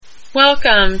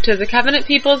Welcome to the Covenant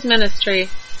People's Ministry.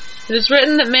 It is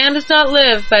written that man does not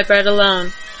live by bread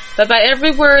alone, but by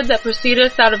every word that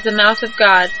proceedeth out of the mouth of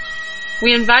God.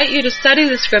 We invite you to study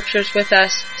the Scriptures with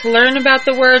us, to learn about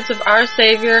the words of our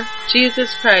Savior,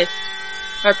 Jesus Christ.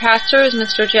 Our pastor is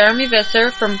Mr. Jeremy Visser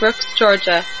from Brooks,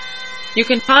 Georgia. You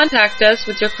can contact us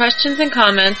with your questions and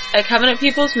comments at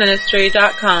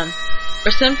covenantpeoplesministry.com,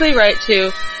 or simply write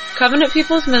to Covenant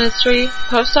People's Ministry,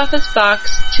 Post Office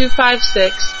Box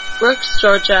 256, Brooks,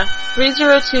 Georgia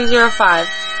 30205.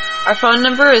 Our phone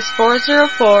number is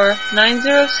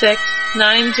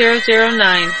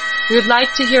 404-906-9009. We would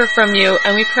like to hear from you,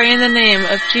 and we pray in the name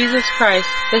of Jesus Christ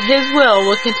that His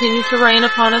will continue to reign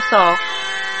upon us all.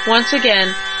 Once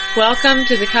again, welcome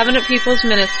to the Covenant People's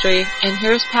Ministry, and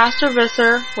here's Pastor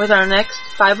Visser with our next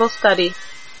Bible study.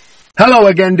 Hello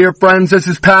again, dear friends. This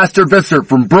is Pastor Visser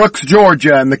from Brooks,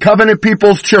 Georgia, and the Covenant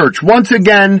People's Church, once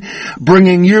again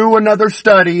bringing you another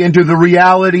study into the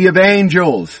reality of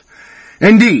angels.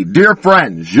 Indeed, dear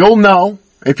friends, you'll know,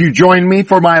 if you joined me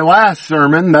for my last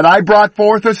sermon, that I brought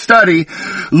forth a study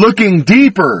looking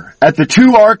deeper at the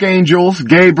two archangels,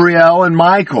 Gabriel and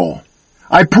Michael.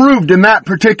 I proved in that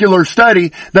particular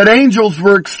study that angels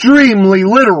were extremely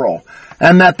literal,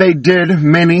 and that they did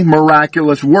many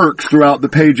miraculous works throughout the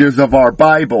pages of our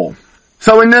Bible.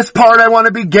 So in this part I want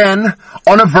to begin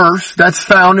on a verse that's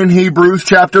found in Hebrews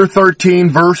chapter 13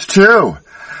 verse 2.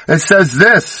 It says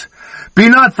this, "Be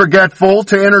not forgetful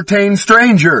to entertain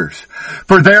strangers,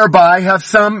 for thereby have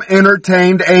some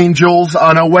entertained angels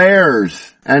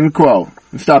unawares." End quote.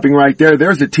 Stopping right there,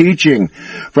 there's a teaching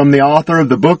from the author of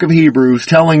the book of Hebrews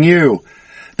telling you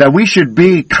that we should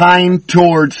be kind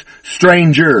towards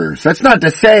strangers. That's not to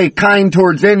say kind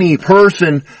towards any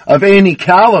person of any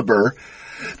caliber.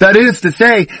 That is to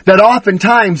say that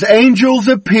oftentimes angels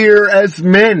appear as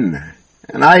men.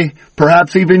 And I,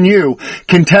 perhaps even you,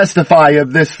 can testify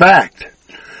of this fact.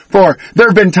 For there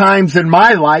have been times in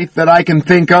my life that I can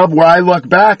think of where I look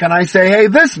back and I say, hey,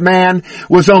 this man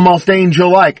was almost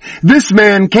angel-like. This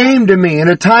man came to me in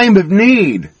a time of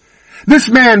need. This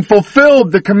man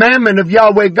fulfilled the commandment of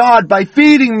Yahweh God by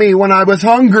feeding me when I was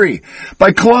hungry,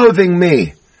 by clothing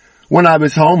me when I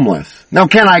was homeless. Now,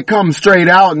 can I come straight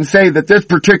out and say that this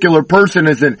particular person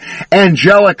is an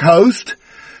angelic host?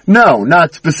 No,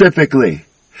 not specifically.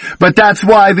 But that's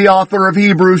why the author of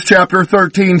Hebrews chapter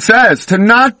 13 says to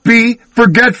not be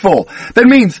forgetful. That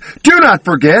means do not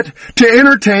forget to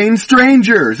entertain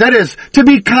strangers. That is, to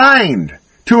be kind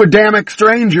to Adamic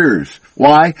strangers.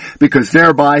 Why? Because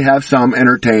thereby have some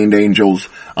entertained angels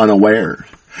unawares.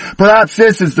 Perhaps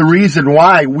this is the reason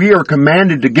why we are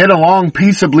commanded to get along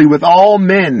peaceably with all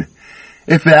men,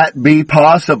 if that be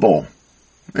possible.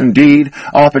 Indeed,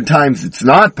 oftentimes it's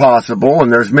not possible,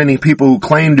 and there's many people who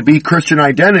claim to be Christian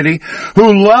identity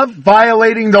who love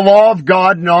violating the law of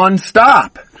God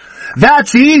nonstop.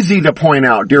 That's easy to point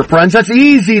out, dear friends. That's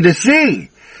easy to see.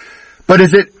 But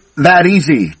is it that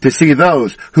easy to see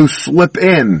those who slip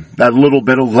in that little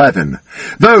bit of leaven?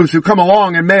 Those who come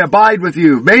along and may abide with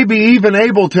you, may be even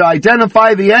able to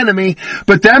identify the enemy,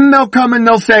 but then they'll come and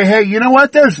they'll say, hey, you know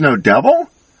what? There's no devil.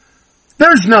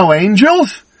 There's no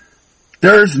angels.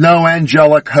 There's no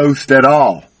angelic host at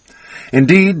all.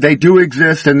 Indeed, they do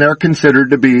exist and they're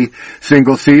considered to be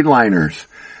single seed liners.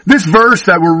 This verse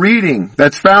that we're reading,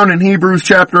 that's found in Hebrews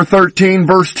chapter 13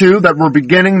 verse 2 that we're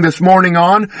beginning this morning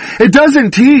on, it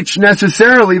doesn't teach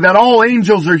necessarily that all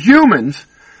angels are humans,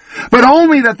 but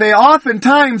only that they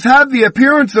oftentimes have the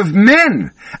appearance of men,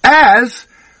 as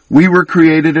we were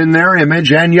created in their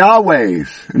image and Yahweh's.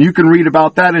 And you can read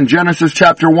about that in Genesis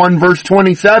chapter 1 verse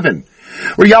 27.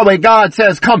 Where Yahweh God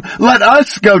says, come, let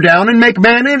us go down and make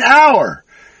man in our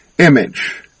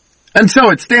image. And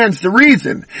so it stands to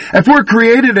reason, if we're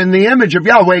created in the image of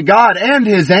Yahweh God and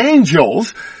His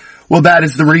angels, well, that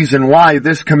is the reason why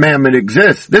this commandment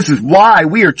exists. This is why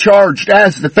we are charged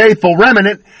as the faithful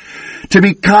remnant to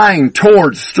be kind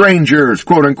towards strangers,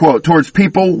 quote unquote, towards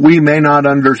people we may not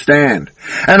understand.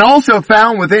 And also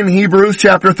found within Hebrews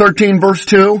chapter 13 verse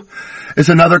 2, is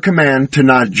another command to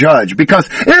not judge. Because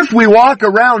if we walk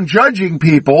around judging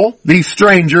people, these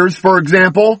strangers, for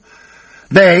example,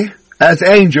 they, as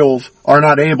angels, are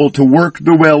not able to work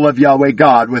the will of Yahweh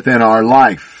God within our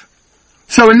life.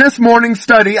 So in this morning's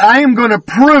study, I am going to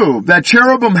prove that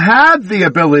cherubim have the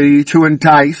ability to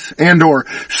entice and or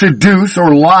seduce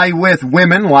or lie with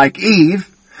women like Eve.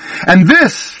 And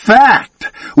this fact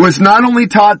was not only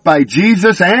taught by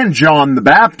Jesus and John the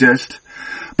Baptist,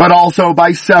 but also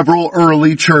by several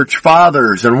early church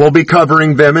fathers, and we'll be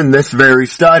covering them in this very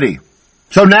study.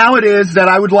 So now it is that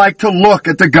I would like to look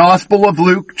at the Gospel of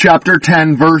Luke chapter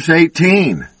 10 verse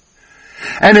 18.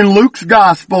 And in Luke's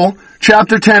Gospel,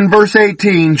 chapter 10, verse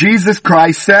 18, Jesus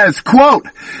Christ says, quote,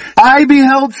 I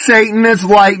beheld Satan as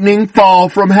lightning fall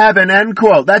from heaven, end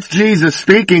quote. That's Jesus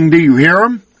speaking. Do you hear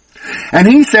him? And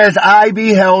he says, I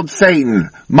beheld Satan,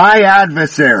 my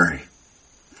adversary,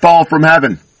 fall from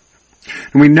heaven.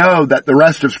 And we know that the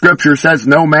rest of Scripture says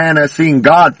no man has seen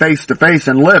God face to face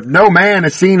and lived. No man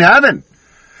has seen heaven.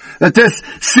 That this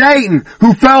Satan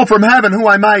who fell from heaven, who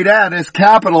I might add is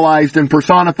capitalized and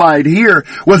personified here,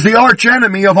 was the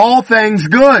archenemy of all things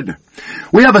good.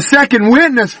 We have a second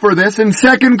witness for this in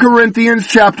 2 Corinthians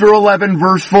chapter 11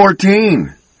 verse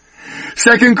 14.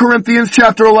 2 Corinthians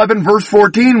chapter 11 verse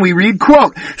 14 we read,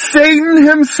 quote, Satan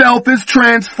himself is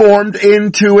transformed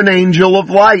into an angel of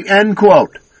light, end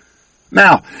quote.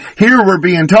 Now, here we're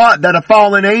being taught that a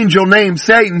fallen angel named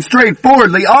Satan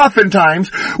straightforwardly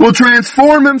oftentimes will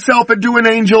transform himself into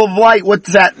an angel of light. What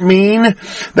does that mean?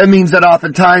 That means that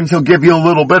oftentimes he'll give you a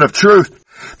little bit of truth.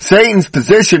 Satan's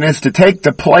position is to take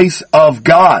the place of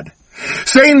God.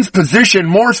 Satan's position,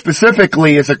 more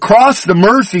specifically, is across the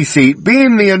mercy seat,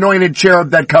 being the anointed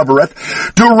cherub that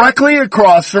covereth, directly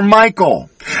across from Michael.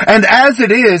 And as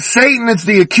it is, Satan is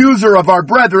the accuser of our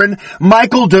brethren.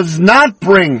 Michael does not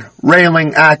bring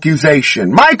railing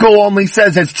accusation. Michael only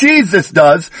says, as Jesus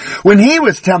does, when he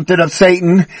was tempted of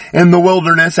Satan in the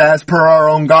wilderness, as per our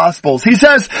own Gospels. He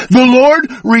says, the Lord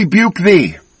rebuke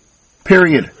thee.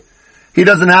 Period. He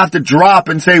doesn't have to drop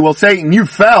and say, well, Satan, you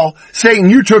fell. Satan,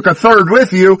 you took a third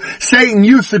with you. Satan,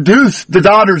 you seduced the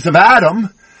daughters of Adam.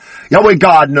 Yahweh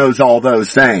God knows all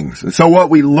those things. And so what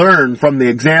we learn from the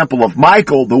example of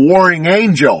Michael, the warring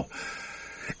angel,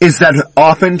 is that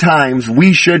oftentimes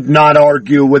we should not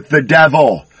argue with the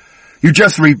devil. You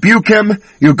just rebuke him,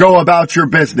 you go about your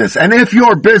business. And if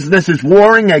your business is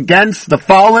warring against the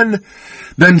fallen,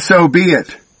 then so be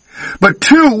it. But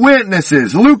two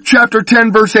witnesses, Luke chapter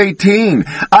 10 verse 18,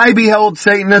 I beheld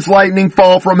Satan as lightning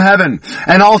fall from heaven.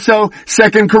 And also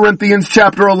 2 Corinthians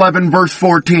chapter 11 verse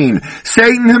 14,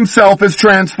 Satan himself is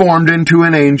transformed into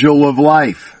an angel of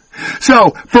life.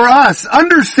 So, for us,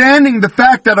 understanding the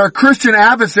fact that our Christian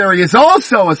adversary is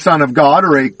also a son of God,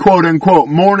 or a quote-unquote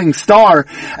morning star,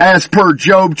 as per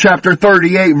Job chapter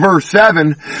 38 verse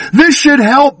 7, this should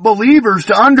help believers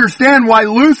to understand why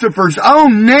Lucifer's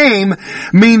own name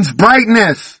means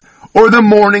brightness, or the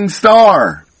morning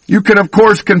star. You can of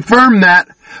course confirm that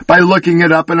by looking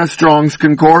it up in a Strong's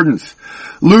Concordance.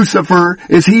 Lucifer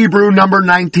is Hebrew number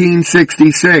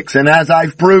 1966, and as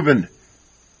I've proven,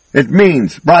 it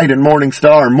means bright and morning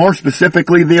star, more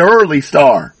specifically the early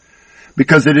star,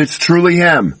 because it is truly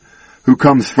him who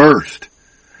comes first.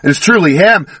 It is truly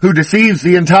him who deceives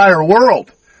the entire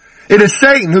world. It is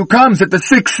Satan who comes at the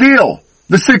sixth seal,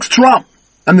 the sixth trump,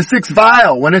 and the sixth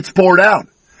vial when it's poured out.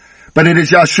 But it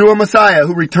is Yeshua Messiah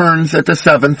who returns at the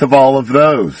seventh of all of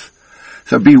those.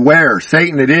 So beware,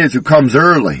 Satan it is who comes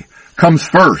early, comes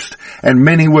first, and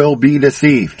many will be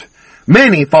deceived.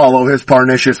 Many follow his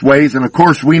pernicious ways, and of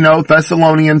course we know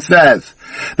Thessalonians says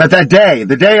that day,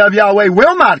 the day of Yahweh,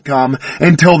 will not come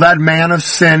until that man of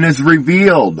sin is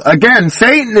revealed. Again,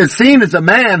 Satan is seen as a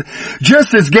man,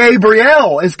 just as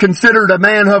Gabriel is considered a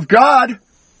man of God,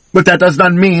 but that does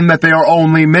not mean that they are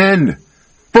only men.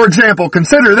 For example,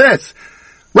 consider this.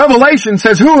 Revelation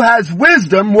says, who has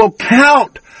wisdom will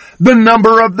count the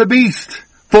number of the beast,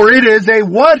 for it is a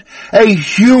what? A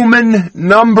human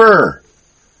number.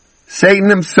 Satan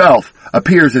himself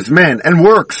appears as men and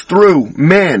works through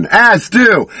men, as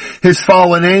do his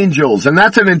fallen angels. And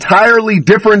that's an entirely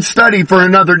different study for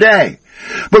another day.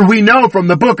 But we know from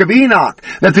the book of Enoch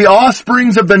that the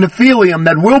offsprings of the Nephilim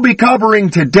that we'll be covering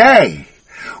today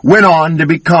went on to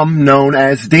become known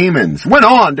as demons, went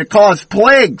on to cause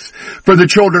plagues for the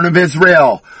children of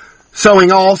Israel,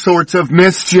 sowing all sorts of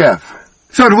mischief.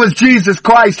 So it was Jesus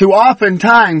Christ who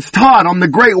oftentimes taught on the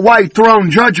great white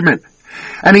throne judgment.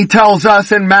 And he tells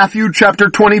us in Matthew chapter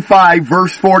 25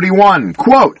 verse 41,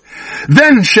 quote,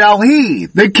 Then shall he,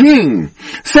 the king,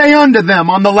 say unto them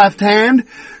on the left hand,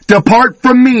 Depart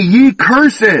from me, ye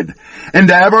cursed,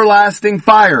 into everlasting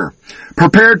fire,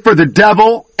 prepared for the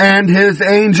devil and his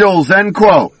angels, end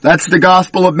quote. That's the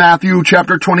Gospel of Matthew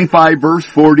chapter 25 verse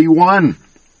 41.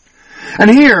 And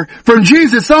here, from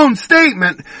Jesus' own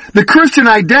statement, the Christian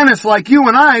identists like you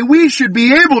and I, we should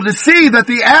be able to see that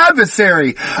the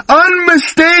adversary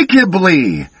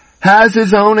unmistakably has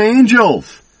his own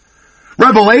angels.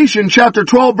 Revelation chapter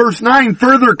 12 verse 9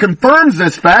 further confirms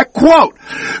this fact, quote,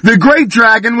 The great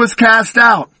dragon was cast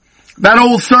out, that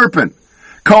old serpent,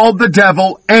 called the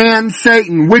devil and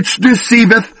Satan, which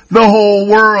deceiveth the whole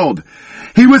world.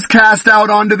 He was cast out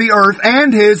onto the earth,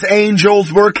 and his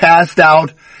angels were cast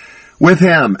out with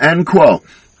him, end quote.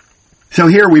 So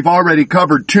here we've already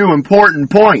covered two important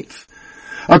points.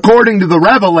 According to the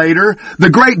Revelator, the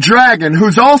great dragon,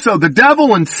 who's also the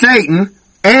devil and Satan,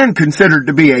 and considered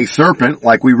to be a serpent,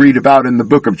 like we read about in the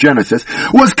book of Genesis,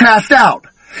 was cast out.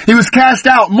 He was cast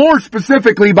out more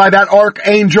specifically by that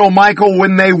archangel Michael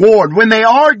when they warred, when they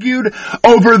argued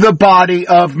over the body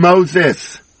of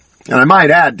Moses. And I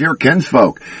might add, dear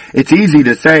kinsfolk, it's easy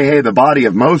to say, hey, the body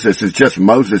of Moses is just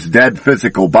Moses' dead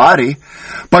physical body.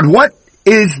 But what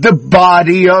is the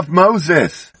body of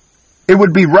Moses? It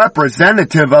would be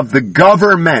representative of the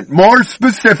government, more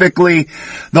specifically,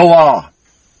 the law.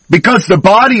 Because the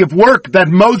body of work that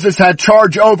Moses had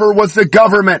charge over was the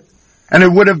government. And it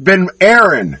would have been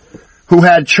Aaron who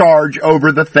had charge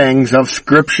over the things of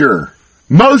Scripture.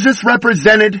 Moses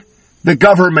represented the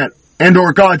government and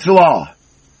or God's law.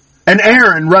 And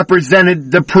Aaron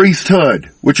represented the priesthood,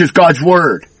 which is God's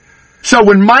word. So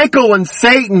when Michael and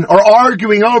Satan are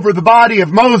arguing over the body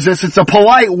of Moses, it's a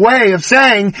polite way of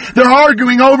saying they're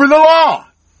arguing over the law.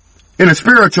 In a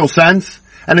spiritual sense.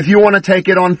 And if you want to take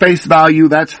it on face value,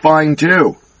 that's fine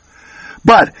too.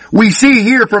 But we see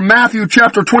here from Matthew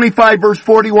chapter 25 verse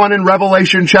 41 and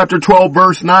Revelation chapter 12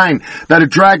 verse 9 that a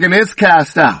dragon is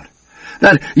cast out.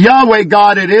 That Yahweh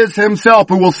God it is himself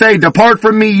who will say, depart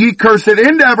from me, ye cursed,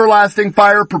 into everlasting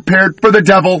fire prepared for the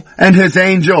devil and his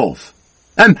angels.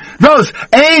 And those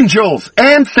angels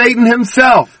and Satan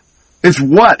himself is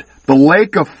what? The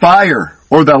lake of fire,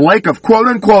 or the lake of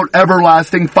quote-unquote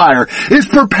everlasting fire, is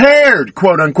prepared,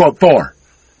 quote-unquote, for.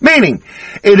 Meaning,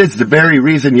 it is the very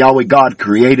reason Yahweh God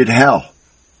created hell.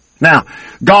 Now,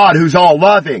 God who's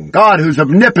all-loving, God who's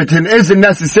omnipotent, isn't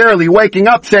necessarily waking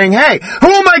up saying, hey, who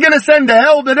am I going to send to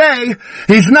hell today?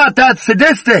 He's not that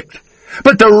sadistic.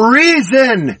 But the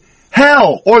reason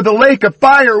hell, or the lake of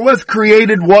fire, was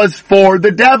created was for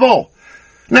the devil.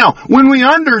 Now, when we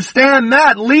understand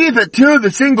that, leave it to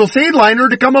the single seedliner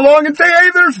to come along and say, hey,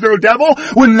 there's no devil,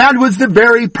 when that was the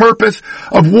very purpose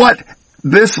of what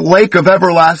this lake of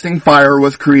everlasting fire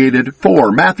was created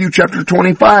for. Matthew chapter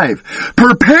 25.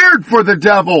 Prepared for the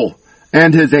devil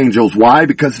and his angels. Why?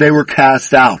 Because they were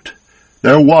cast out.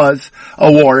 There was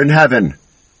a war in heaven.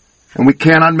 And we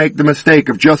cannot make the mistake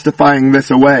of justifying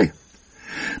this away.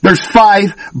 There's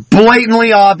 5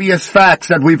 blatantly obvious facts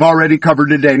that we've already covered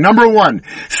today. Number 1,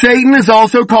 Satan is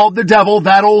also called the devil,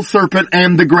 that old serpent,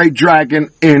 and the great dragon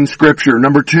in Scripture.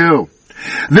 Number 2,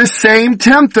 this same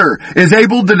tempter is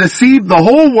able to deceive the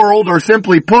whole world, or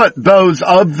simply put, those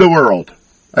of the world.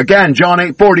 Again, John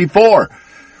 8:44.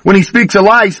 When he speaks a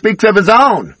lie, he speaks of his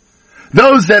own.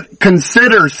 Those that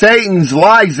consider Satan's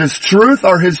lies as truth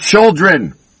are his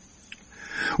children.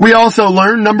 We also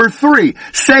learn, number 3,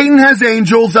 Satan has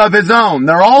angels of his own.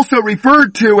 They're also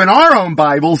referred to in our own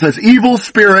Bibles as evil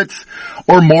spirits,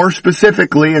 or more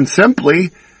specifically and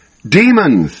simply,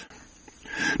 demons.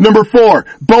 Number 4,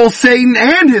 both Satan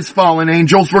and his fallen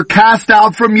angels were cast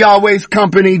out from Yahweh's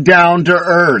company down to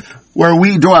earth, where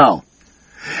we dwell.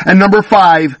 And number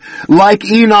 5, like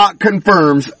Enoch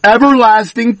confirms,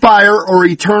 everlasting fire or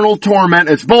eternal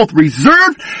torment is both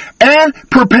reserved and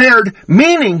prepared,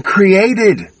 meaning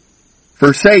created,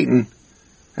 for Satan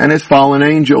and his fallen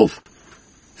angels.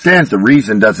 Stands to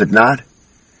reason, does it not?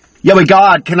 Yahweh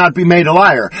God cannot be made a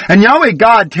liar. And Yahweh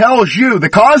God tells you the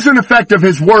cause and effect of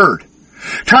his word.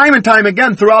 Time and time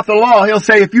again throughout the law, he'll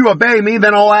say, if you obey me,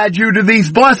 then I'll add you to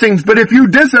these blessings. But if you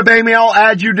disobey me, I'll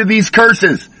add you to these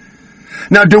curses.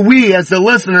 Now, do we, as the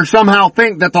listener, somehow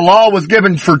think that the law was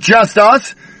given for just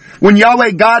us, when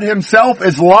Yahweh God himself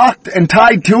is locked and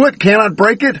tied to it, cannot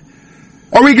break it?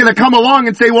 Are we going to come along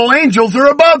and say, well, angels are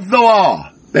above the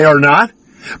law? They are not.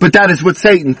 But that is what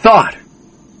Satan thought.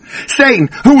 Satan,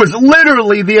 who was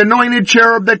literally the anointed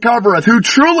cherub that covereth, who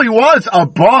truly was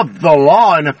above the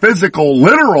law in a physical,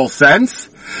 literal sense,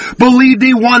 believed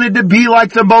he wanted to be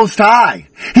like the Most High.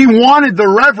 He wanted the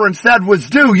reverence that was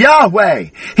due Yahweh.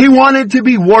 He wanted to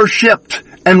be worshipped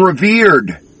and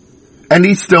revered. And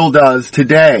he still does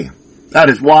today. That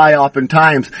is why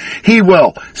oftentimes he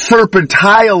will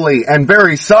serpentilely and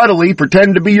very subtly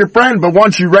pretend to be your friend. But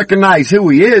once you recognize who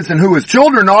he is and who his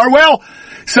children are, well,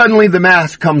 suddenly the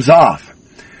mask comes off.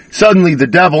 Suddenly the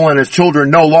devil and his children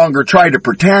no longer try to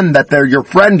pretend that they're your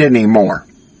friend anymore.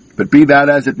 But be that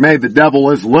as it may, the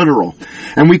devil is literal.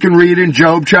 And we can read in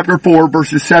Job chapter 4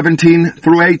 verses 17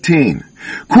 through 18.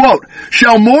 Quote,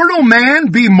 shall mortal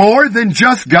man be more than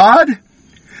just God?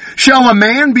 Shall a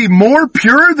man be more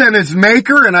pure than his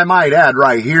maker? And I might add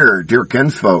right here, dear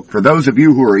kinsfolk, for those of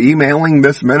you who are emailing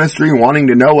this ministry wanting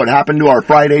to know what happened to our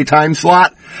Friday time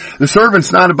slot, the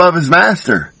servant's not above his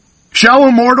master. Shall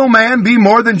a mortal man be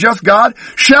more than just God?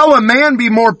 Shall a man be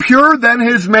more pure than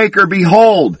his Maker?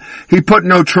 Behold, he put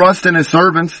no trust in his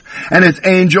servants, and his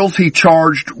angels he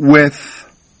charged with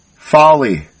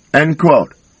folly. End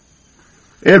quote.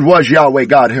 It was Yahweh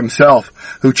God himself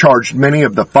who charged many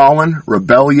of the fallen,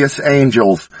 rebellious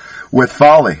angels with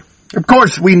folly. Of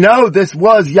course, we know this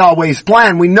was Yahweh's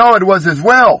plan. We know it was his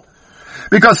will.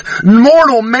 Because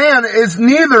mortal man is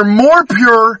neither more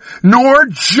pure nor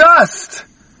just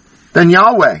than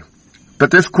Yahweh.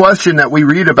 But this question that we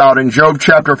read about in Job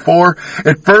chapter 4,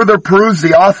 it further proves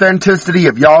the authenticity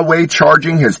of Yahweh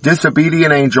charging his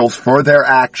disobedient angels for their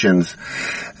actions,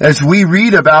 as we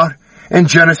read about in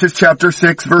Genesis chapter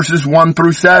 6 verses 1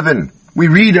 through 7. We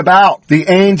read about the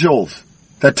angels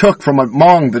that took from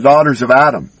among the daughters of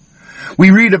Adam.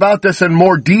 We read about this in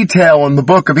more detail in the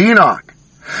book of Enoch.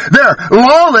 Their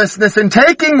lawlessness in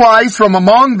taking wives from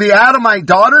among the Adamite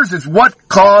daughters is what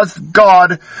caused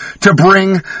God to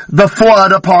bring the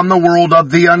flood upon the world of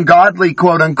the ungodly,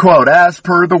 quote unquote, as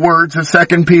per the words of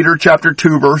 2 Peter chapter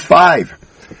 2 verse 5.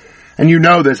 And you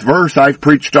know this verse, I've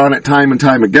preached on it time and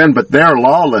time again, but their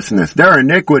lawlessness, their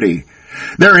iniquity,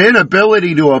 their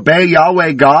inability to obey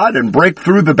Yahweh God and break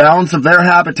through the bounds of their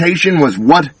habitation was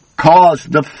what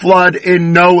caused the flood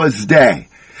in Noah's day.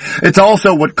 It's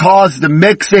also what caused the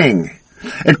mixing.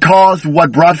 It caused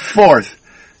what brought forth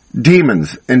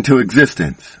demons into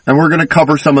existence. And we're going to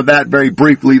cover some of that very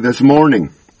briefly this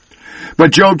morning.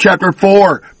 But Job chapter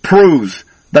 4 proves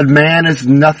that man is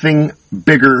nothing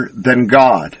bigger than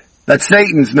God. That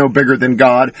Satan's no bigger than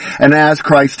God. And as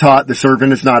Christ taught, the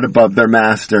servant is not above their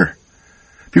master.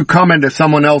 If you come into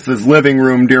someone else's living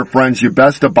room, dear friends, you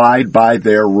best abide by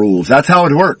their rules. That's how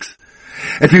it works.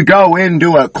 If you go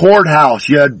into a courthouse,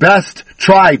 you had best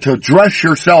try to dress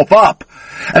yourself up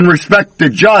and respect the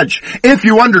judge. If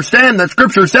you understand that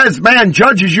Scripture says man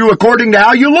judges you according to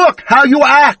how you look, how you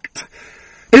act.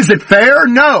 Is it fair?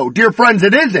 No, dear friends,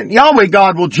 it isn't. Yahweh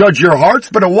God will judge your hearts,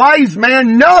 but a wise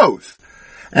man knows.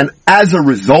 And as a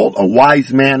result, a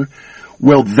wise man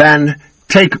will then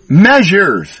take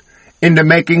measures into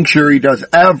making sure he does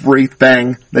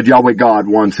everything that Yahweh God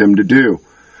wants him to do.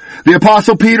 The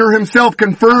Apostle Peter himself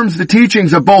confirms the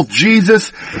teachings of both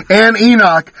Jesus and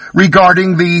Enoch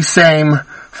regarding these same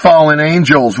fallen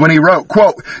angels when he wrote,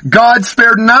 quote, God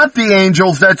spared not the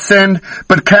angels that sinned,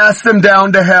 but cast them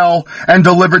down to hell and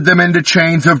delivered them into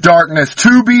chains of darkness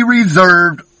to be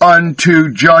reserved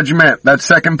unto judgment. That's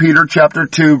 2 Peter chapter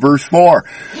 2 verse 4.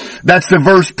 That's the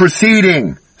verse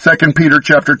preceding 2 Peter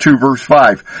chapter 2 verse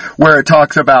 5, where it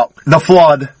talks about the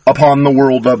flood upon the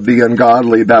world of the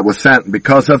ungodly that was sent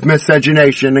because of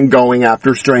miscegenation and going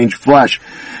after strange flesh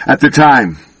at the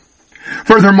time.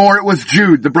 Furthermore, it was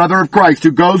Jude, the brother of Christ,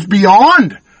 who goes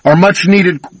beyond our much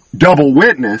needed double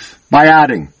witness by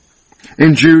adding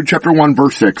in Jude chapter 1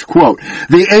 verse 6, quote,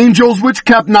 the angels which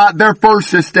kept not their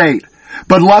first estate,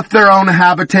 but left their own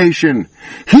habitation.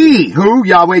 He who,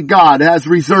 Yahweh God, has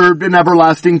reserved in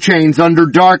everlasting chains under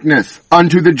darkness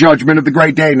unto the judgment of the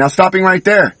great day. Now stopping right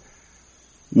there.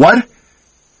 What?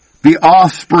 The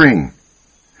offspring.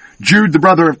 Jude, the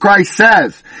brother of Christ,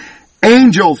 says,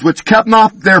 angels which kept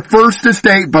not their first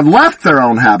estate, but left their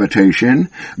own habitation,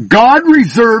 God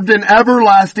reserved in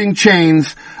everlasting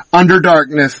chains under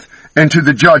darkness into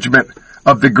the judgment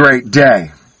of the great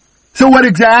day. So what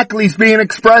exactly is being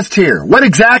expressed here? What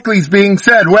exactly is being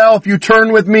said? Well, if you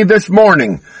turn with me this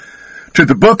morning to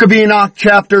the book of Enoch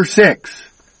chapter 6,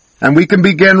 and we can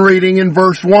begin reading in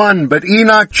verse 1, but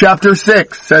Enoch chapter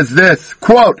 6 says this,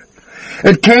 quote,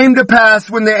 it came to pass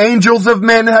when the angels of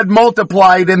men had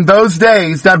multiplied in those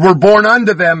days that were born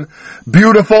unto them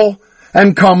beautiful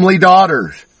and comely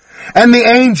daughters. And the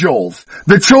angels,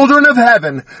 the children of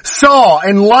heaven, saw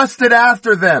and lusted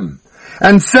after them,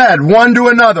 and said one to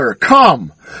another,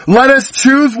 come, let us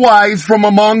choose wives from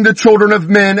among the children of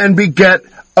men and beget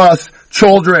us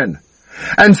children.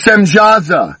 And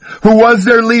Semjaza, who was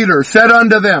their leader, said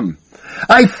unto them,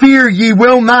 I fear ye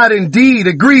will not indeed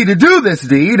agree to do this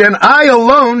deed, and I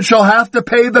alone shall have to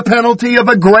pay the penalty of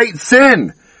a great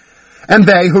sin. And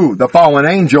they who, the fallen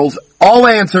angels, all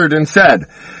answered and said,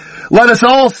 let us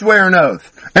all swear an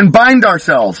oath and bind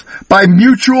ourselves by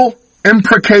mutual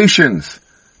imprecations,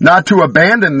 not to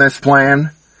abandon this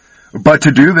plan, but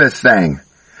to do this thing.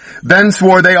 Then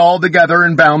swore they all together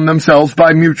and bound themselves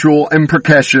by mutual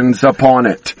imprecations upon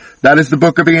it. That is the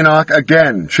book of Enoch,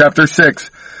 again, chapter 6,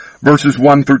 verses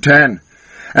 1 through 10.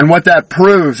 And what that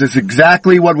proves is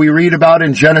exactly what we read about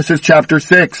in Genesis chapter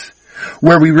 6,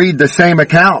 where we read the same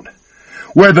account,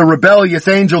 where the rebellious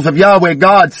angels of Yahweh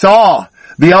God saw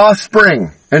the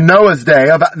offspring in Noah's day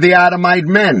of the Adamite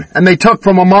men, and they took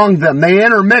from among them, they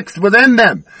intermixed within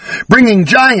them, bringing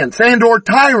giants and or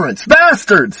tyrants,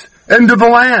 bastards, into the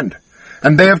land.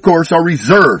 And they, of course, are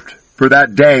reserved for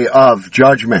that day of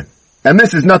judgment. And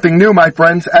this is nothing new, my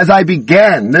friends. As I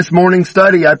began this morning's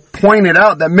study, I pointed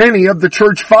out that many of the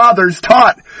church fathers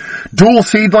taught dual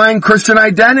seed line Christian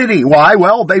identity. Why?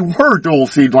 Well, they were dual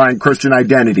seed line Christian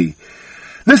identity.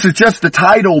 This is just the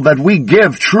title that we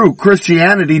give true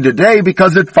Christianity today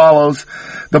because it follows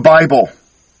the Bible.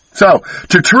 So,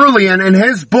 Tertullian in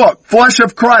his book, Flesh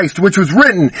of Christ, which was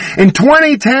written in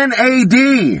 2010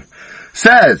 AD,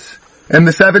 says in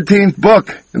the 17th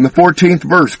book, in the 14th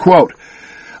verse, quote,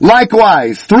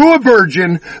 "Likewise, through a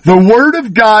virgin, the Word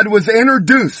of God was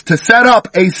introduced to set up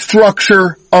a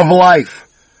structure of life.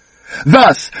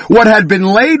 Thus, what had been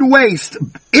laid waste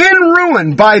in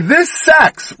ruin by this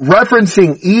sex,"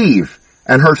 referencing Eve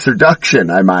and her seduction,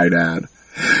 I might add,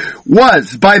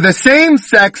 "was by the same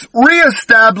sex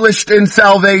reestablished in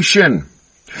salvation.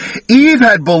 Eve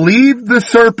had believed the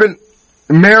serpent,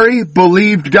 Mary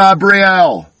believed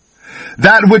Gabriel.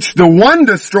 That which the one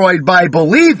destroyed by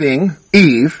believing,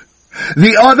 Eve,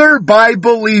 the other by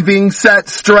believing set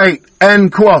straight."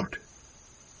 End quote.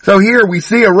 So here we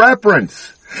see a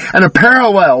reference and a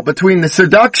parallel between the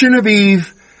seduction of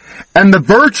Eve and the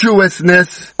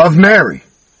virtuousness of Mary,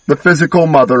 the physical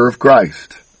mother of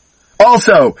Christ.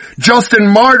 Also, Justin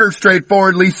Martyr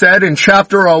straightforwardly said in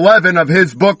chapter 11 of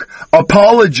his book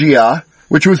Apologia,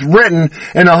 which was written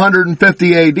in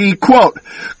 150 AD, quote,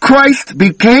 "Christ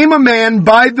became a man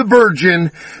by the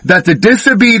virgin that the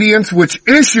disobedience which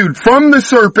issued from the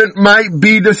serpent might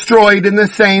be destroyed in the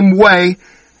same way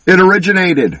it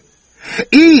originated.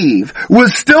 Eve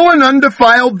was still an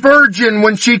undefiled virgin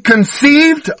when she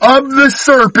conceived of the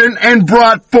serpent and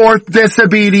brought forth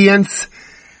disobedience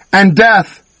and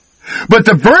death. But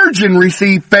the virgin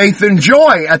received faith and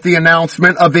joy at the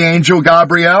announcement of the angel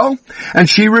Gabriel, and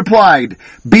she replied,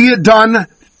 'Be it done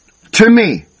to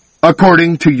me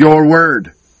according to your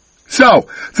word.' So,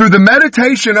 through the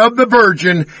meditation of the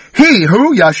virgin, he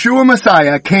who, Yeshua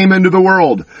Messiah, came into the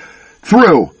world,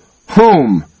 through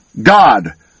whom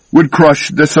God would crush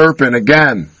the serpent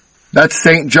again." That's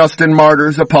St. Justin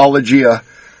Martyr's Apologia,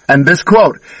 and this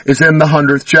quote is in the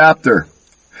 100th chapter.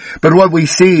 But what we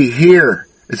see here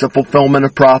is a fulfillment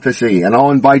of prophecy, and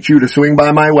I'll invite you to swing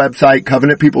by my website,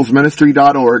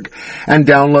 covenantpeoplesministry.org, and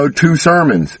download 2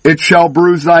 sermons. "It shall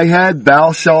bruise thy head,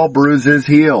 thou shalt bruise his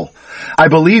heel." I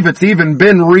believe it's even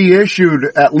been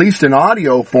reissued, at least in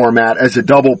audio format, as a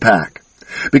double pack,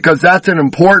 because that's an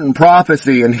important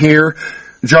prophecy, and here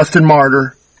Justin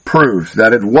Martyr proves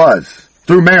that it was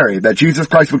through Mary that Jesus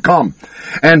Christ would come,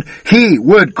 and he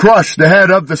would crush the head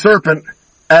of the serpent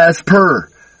as per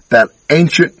that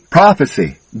ancient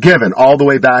prophecy given all the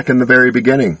way back in the very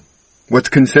beginning, what's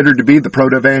considered to be the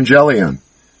Proto-Evangelion.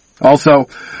 Also,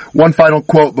 one final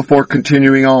quote before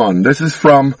continuing on. This is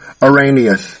from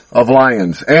Irenaeus of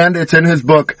Lyons, and it's in his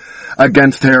book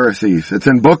Against Heresies. It's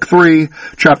in book 3,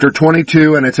 chapter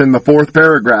 22, and it's in the 4th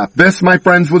paragraph. This, my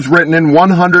friends, was written in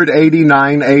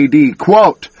 189 AD.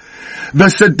 Quote, "The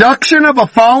seduction of a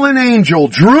fallen angel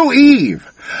drew Eve,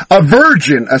 a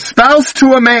virgin espoused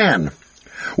to a man,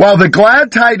 while the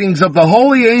glad tidings of the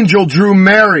holy angel drew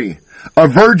Mary, a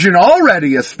virgin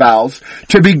already espoused,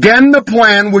 to begin the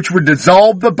plan which would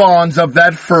dissolve the bonds of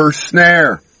that first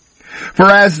snare.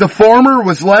 For as the former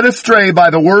was led astray by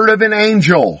the word of an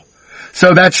angel,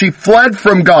 so that she fled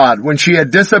from God when she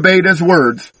had disobeyed his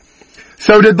words,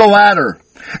 so did the latter,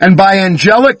 and by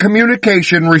angelic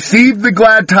communication received the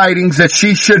glad tidings that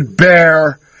she should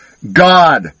bear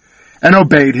God, and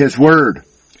obeyed his word.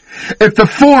 If the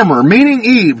former, meaning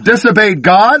Eve, disobeyed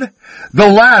God, the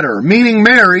latter, meaning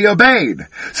Mary, obeyed,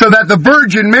 so that the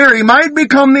Virgin Mary might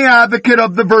become the advocate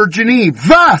of the Virgin Eve.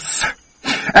 Thus,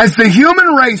 as the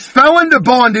human race fell into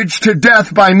bondage to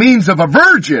death by means of a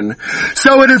virgin,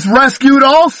 so it is rescued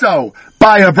also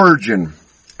by a virgin.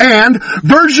 And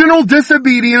virginal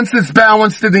disobedience is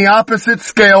balanced in the opposite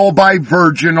scale by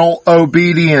virginal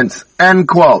obedience." End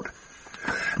quote.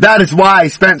 That is why I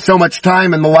spent so much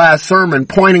time in the last sermon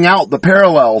pointing out the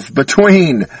parallels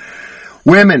between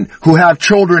women who have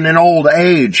children in old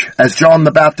age, as John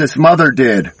the Baptist's mother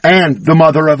did, and the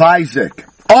mother of Isaac.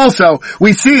 Also,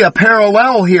 we see a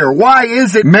parallel here. Why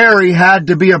is it Mary had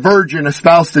to be a virgin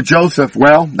espoused to Joseph?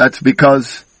 Well, that's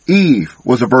because Eve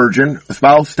was a virgin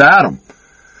espoused to Adam.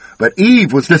 But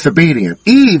Eve was disobedient.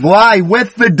 Eve lied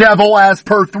with the devil as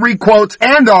per 3 quotes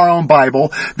and our own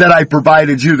Bible that I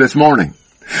provided you this morning.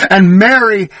 And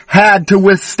Mary had to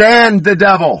withstand the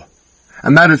devil.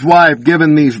 And that is why I've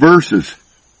given these verses.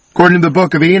 According to the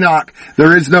book of Enoch,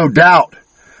 there is no doubt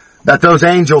that those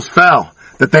angels fell,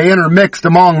 that they intermixed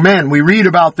among men. We read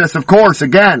about this, of course,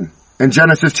 again in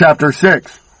Genesis chapter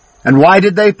 6. And why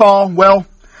did they fall? Well,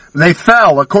 they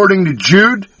fell, according to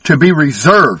Jude, to be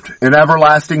reserved in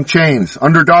everlasting chains,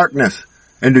 under darkness,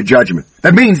 into judgment.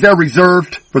 That means they're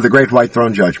reserved for the great white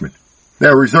throne judgment.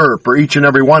 They're reserved for each and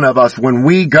every one of us when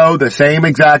we go the same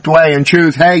exact way and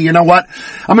choose, hey, you know what?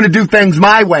 I'm going to do things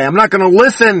my way. I'm not going to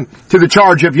listen to the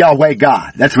charge of Yahweh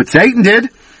God. That's what Satan did.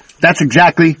 That's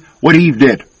exactly what Eve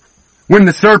did. When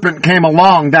the serpent came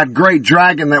along, that great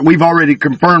dragon that we've already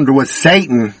confirmed was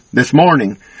Satan this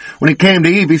morning, when he came to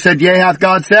Eve, he said, yea, hath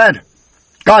God said.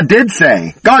 God did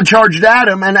say. God charged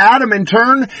Adam, and Adam in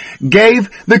turn gave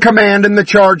the command and the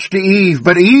charge to Eve.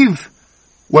 But Eve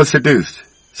was seduced.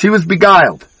 She was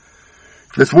beguiled.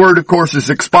 This word, of course, is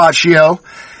expatio,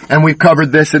 and we've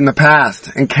covered this in the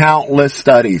past in countless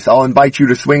studies. I'll invite you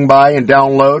to swing by and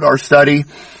download our study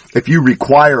if you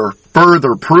require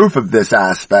further proof of this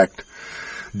aspect.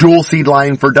 Dual Seed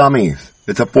Line for Dummies.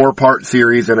 It's a 4-part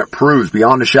series, and it proves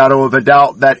beyond a shadow of a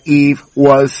doubt that Eve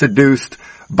was seduced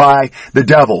by the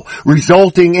devil,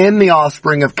 resulting in the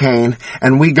offspring of Cain,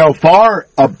 and we go far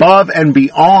above and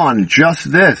beyond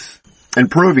just this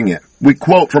and proving it. We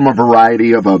quote from a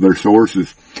variety of other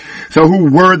sources. So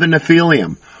who were the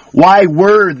Nephilim? Why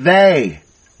were they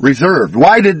reserved?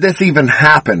 Why did this even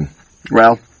happen?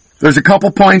 Well, there's a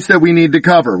couple points that we need to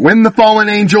cover. When the fallen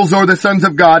angels or the sons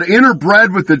of God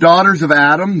interbred with the daughters of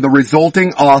Adam, the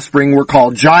resulting offspring were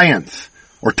called giants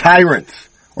or tyrants,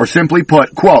 or simply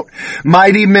put, quote,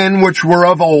 mighty men which were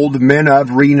of old, men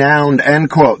of renown, end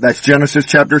quote. That's Genesis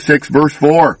chapter 6 verse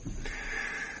 4.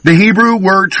 The Hebrew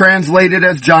word translated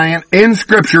as giant in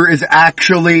Scripture is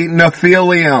actually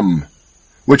Nephilim,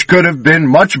 which could have been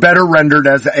much better rendered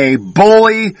as a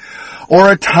bully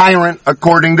or a tyrant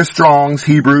according to Strong's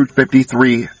Hebrew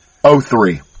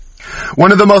 5303.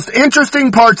 One of the most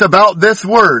interesting parts about this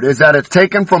word is that it's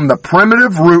taken from the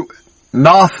primitive root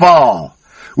naphal,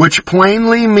 which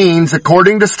plainly means,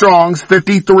 according to Strong's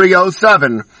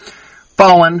 5307,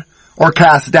 fallen or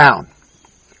cast down.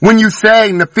 When you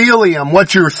say Nephilim,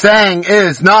 what you're saying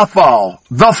is naphal,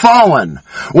 the fallen.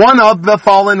 One of the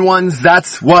fallen ones,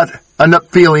 that's what a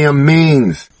Nephilim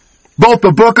means. Both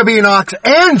the Book of Enoch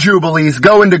and Jubilees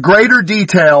go into greater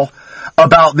detail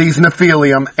about these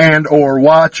Nephilim and or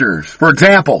watchers. For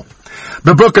example,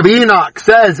 the Book of Enoch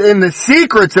says in the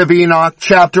Secrets of Enoch,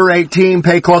 chapter 18,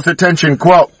 pay close attention,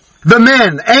 quote, the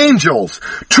men, angels,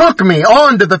 took me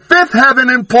on to the 5th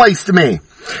heaven and placed me.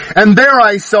 And there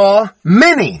I saw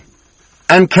many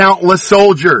and countless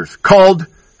soldiers called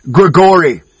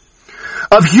Grigori,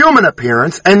 of human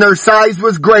appearance, and their size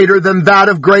was greater than that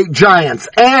of great giants,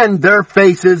 and their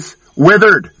faces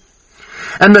withered,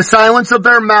 and the silence of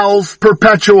their mouths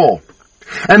perpetual.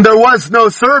 And there was no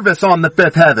service on the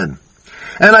 5th heaven.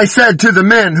 And I said to the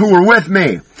men who were with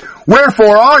me,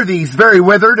 wherefore are these very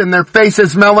withered, and their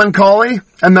faces melancholy,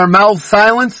 and their mouths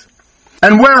silence?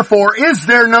 And wherefore is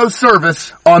there no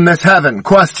service on this heaven?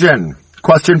 Question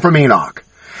from Enoch.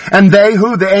 And they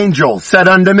who the angels said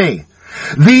unto me,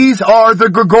 these are the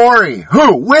Grigori,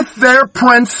 who with their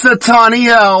prince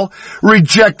Sataniel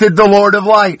rejected the Lord of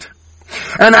light.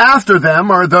 And after them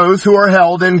are those who are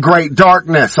held in great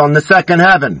darkness on the 2nd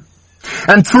heaven.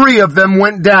 And 3 of them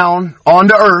went down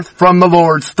onto earth from the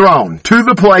Lord's throne to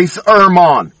the place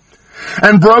Hermon,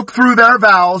 and broke through their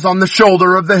vows on the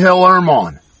shoulder of the hill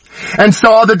Hermon, and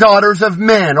saw the daughters of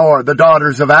men, or the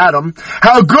daughters of Adam,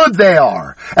 how good they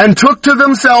are, and took to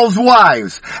themselves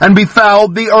wives, and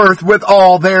befouled the earth with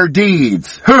all their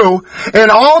deeds, who, in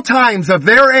all times of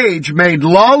their age, made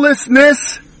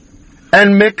lawlessness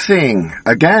and mixing.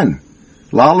 Again,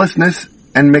 lawlessness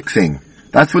and mixing.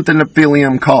 That's what the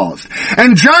Nephilim caused.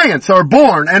 And giants are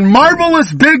born, and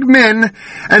marvelous big men,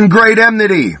 and great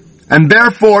enmity. And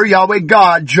therefore Yahweh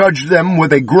God judged them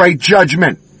with a great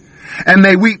judgment. And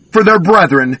they weep for their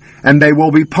brethren, and they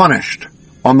will be punished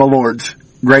on the Lord's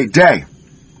great day.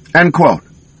 End quote.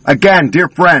 Again, dear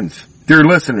friends, dear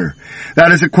listener,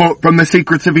 that is a quote from the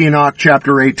Secrets of Enoch,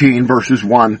 chapter 18, verses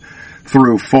 1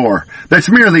 through 4.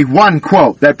 That's merely one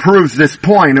quote that proves this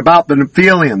point about the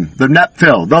Nephilim, the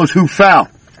Nephil, those who fell.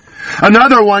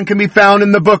 Another one can be found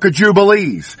in the book of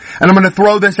Jubilees. And I'm going to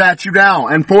throw this at you now,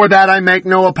 and for that I make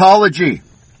no apology.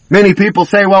 Many people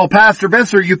say, well, Pastor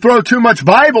Visser, you throw too much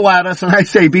Bible at us, and I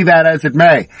say, be that as it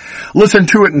may. Listen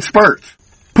to it in spurts.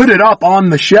 Put it up on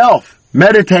the shelf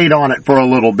Meditate on it for a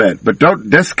little bit, but don't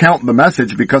discount the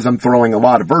message because I'm throwing a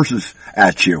lot of verses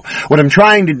at you. What I'm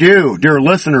trying to do, dear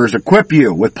listeners, equip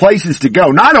you with places to go,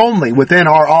 not only within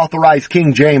our authorized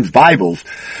King James Bibles,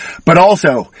 but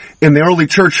also in the early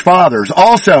church fathers,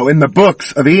 also in the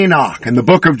books of Enoch and the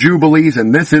book of Jubilees,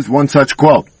 and this is one such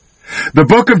quote. The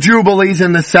book of Jubilees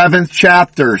in the 7th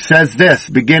chapter says this,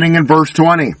 beginning in verse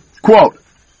 20, quote,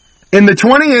 "In the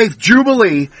 28th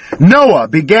Jubilee, Noah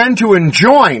began to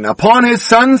enjoin upon his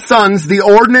sons' sons the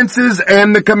ordinances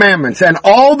and the commandments and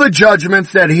all the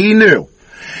judgments that he knew.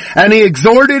 And he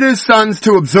exhorted his sons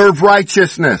to observe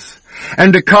righteousness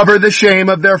and to cover the shame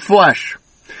of their flesh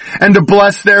and to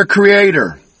bless their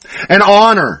Creator and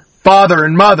honor father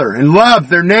and mother and love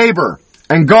their neighbor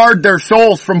and guard their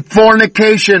souls from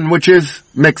fornication," which is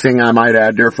mixing, I might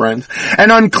add, dear friends,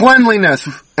 "and uncleanliness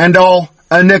and all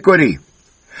iniquity.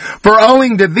 For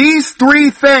owing to these three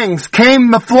things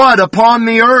came the flood upon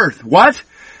the earth." What?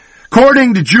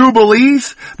 According to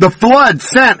Jubilees, the flood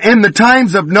sent in the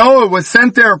times of Noah was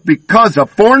sent there because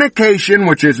of fornication,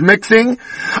 which is mixing,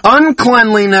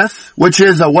 uncleanliness, which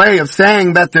is a way of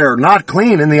saying that they're not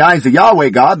clean in the eyes of Yahweh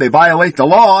God, they violate the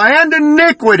law, and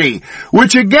iniquity,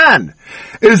 which again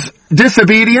is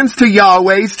disobedience to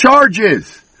Yahweh's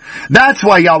charges. That's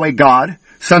why Yahweh God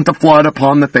sent the flood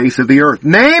upon the face of the earth,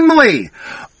 namely,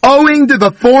 owing to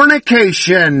the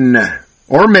fornication,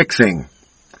 or mixing,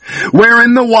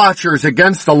 wherein the watchers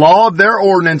against the law of their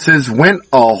ordinances went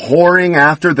a-whoring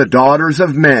after the daughters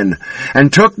of men,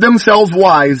 and took themselves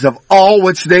wives of all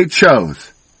which they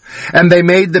chose. And they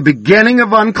made the beginning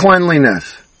of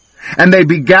uncleanliness, and they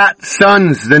begat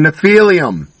sons, the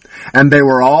Nephilim, and they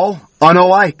were all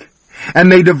unalike,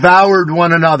 and they devoured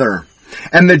one another.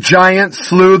 And the giant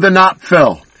slew the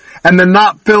Nephilim, and the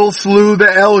Nephilim slew the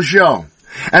Eljo,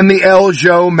 and the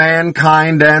Eljo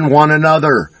mankind and one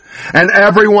another. And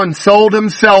everyone sold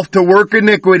himself to work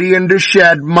iniquity and to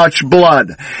shed much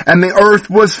blood. And the earth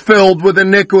was filled with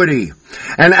iniquity.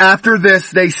 And after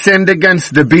this they sinned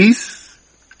against the beasts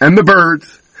and the birds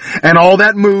and all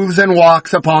that moves and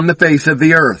walks upon the face of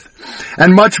the earth.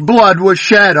 And much blood was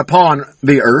shed upon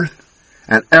the earth,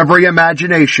 and every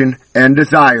imagination and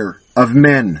desire of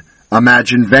men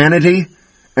imagine vanity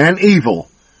and evil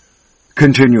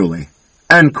continually.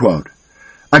 End quote.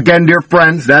 Again, dear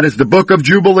friends, that is the book of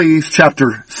Jubilees,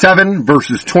 chapter 7,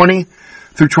 verses 20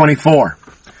 through 24.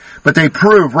 But they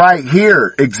prove right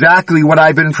here exactly what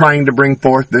I've been trying to bring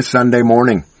forth this Sunday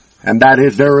morning. And that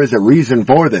is, there is a reason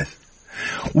for this.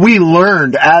 We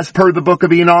learned, as per the book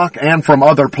of Enoch and from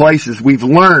other places, we've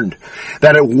learned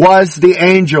that it was the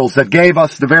angels that gave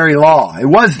us the very law. It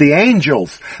was the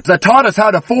angels that taught us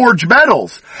how to forge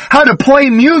metals, how to play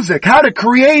music, how to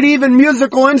create even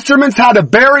musical instruments, how to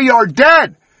bury our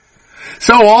dead.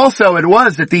 So also it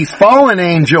was that these fallen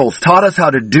angels taught us how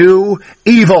to do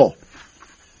evil.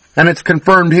 And it's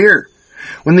confirmed here.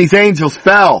 When these angels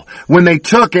fell, when they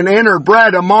took and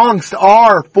interbred amongst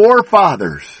our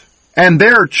forefathers and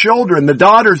their children, the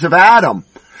daughters of Adam,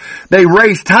 they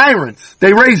raised tyrants,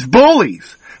 they raised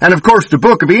bullies. And of course the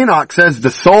book of Enoch says the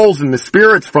souls and the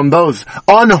spirits from those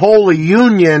unholy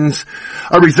unions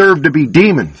are reserved to be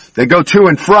demons. They go to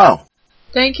and fro.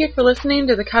 Thank you for listening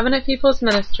to the Covenant People's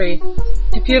Ministry.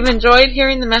 If you have enjoyed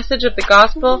hearing the message of the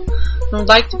gospel and would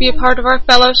like to be a part of our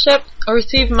fellowship or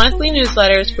receive monthly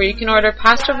newsletters where you can order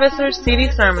Pastor Visser's CD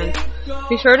sermons,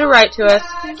 be sure to write to us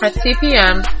at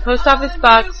CPM, Post Office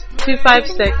Box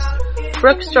 256,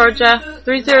 Brooks, Georgia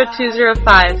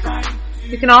 30205.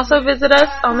 You can also visit us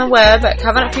on the web at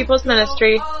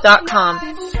covenantpeoplesministry.com,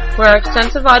 where our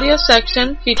extensive audio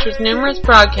section features numerous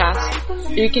broadcasts.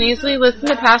 You can easily listen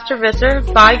to Pastor Visser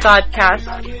by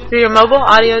Godcast through your mobile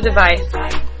audio device.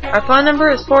 Our phone number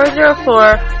is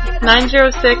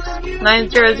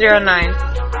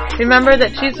 404-906-9009. Remember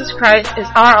that Jesus Christ is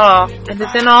our all and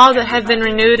is in all that have been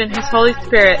renewed in His Holy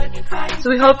Spirit. So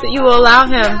we hope that you will allow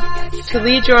Him to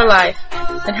lead your life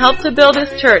and help to build His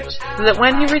church so that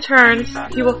when He returns,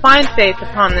 He will find faith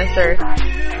upon this earth.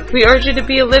 We urge you to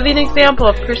be a living example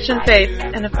of Christian faith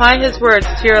and apply His words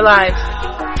to your lives.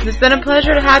 It has been a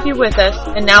pleasure to have you with us,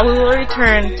 and now we will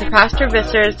return to Pastor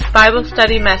Visser's Bible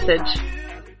study message.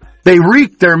 They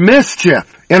wreak their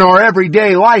mischief in our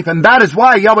everyday life, and that is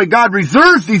why Yahweh God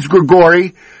reserves these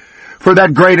Grigori for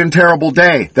that great and terrible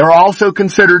day. They're also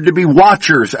considered to be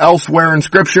watchers elsewhere in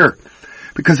Scripture,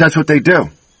 because that's what they do.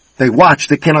 They watch,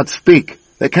 they cannot speak,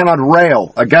 they cannot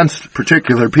rail against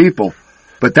particular people,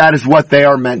 but that is what they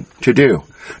are meant to do.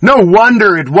 No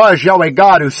wonder it was Yahweh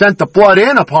God who sent the flood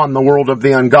in upon the world of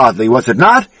the ungodly, was it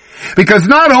not? Because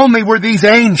not only were these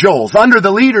angels under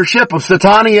the leadership of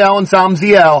Sataniel and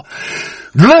Samziel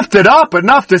lifted up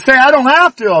enough to say, I don't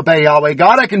have to obey Yahweh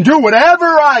God. I can do whatever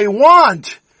I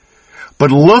want.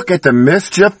 But look at the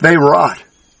mischief they wrought.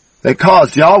 They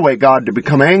caused Yahweh God to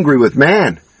become angry with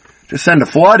man, to send a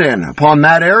flood in upon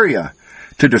that area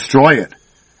to destroy it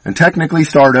and technically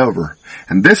start over.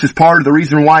 And this is part of the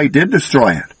reason why he did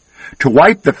destroy it. To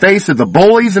wipe the face of the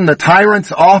bullies and the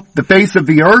tyrants off the face of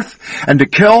the earth, and to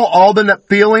kill all the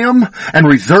Nephilim and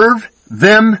reserve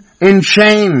them in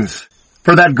chains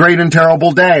for that great and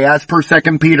terrible day, as per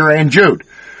 2 Peter and Jude.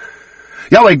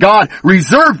 Yahweh God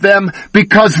reserved them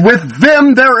because with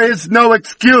them there is no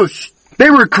excuse.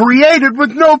 They were created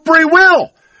with no free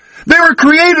will. They were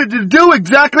created to do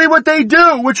exactly what they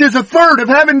do, which is a third of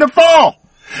having to fall.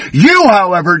 You,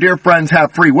 however, dear friends,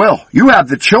 have free will. You have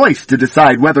the choice to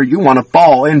decide whether you want to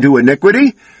fall into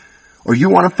iniquity or you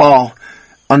want to fall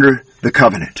under the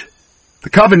covenant. The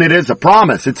covenant is a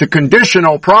promise. It's a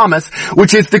conditional promise,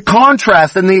 which is the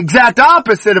contrast and the exact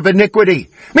opposite of iniquity.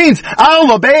 It means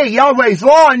I'll obey Yahweh's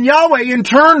law, and Yahweh in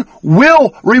turn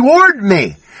will reward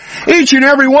me. Each and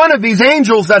every one of these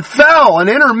angels that fell and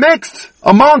intermixed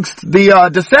amongst the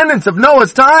descendants of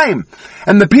Noah's time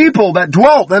and the people that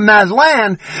dwelt in that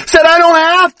land said, I don't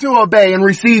have to obey and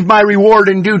receive my reward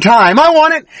in due time. I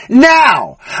want it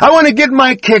now. I want to get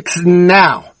my kicks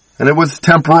now. And it was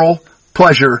temporal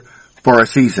pleasure for a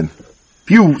season. If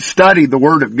you study the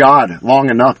Word of God long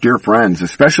enough, dear friends,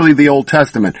 especially the Old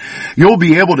Testament, you'll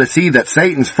be able to see that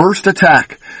Satan's first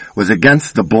attack was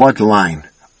against the bloodline,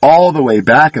 all the way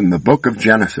back in the book of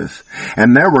Genesis.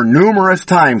 And there were numerous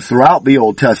times throughout the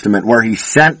Old Testament where he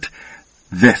sent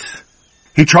this.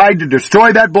 He tried to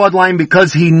destroy that bloodline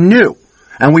because he knew,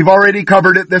 and we've already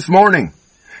covered it this morning,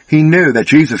 he knew that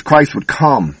Jesus Christ would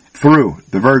come through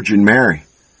the Virgin Mary.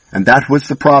 And that was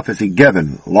the prophecy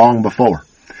given long before.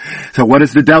 So what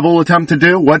does the devil attempt to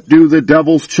do? What do the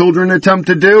devil's children attempt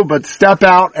to do? But step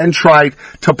out and try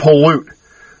to pollute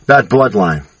that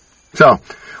bloodline. So,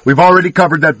 we've already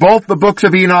covered that both the books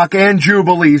of Enoch and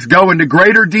Jubilees go into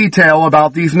greater detail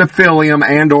about these Nephilim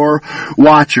and or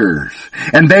watchers.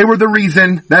 And they were the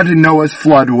reason that Noah's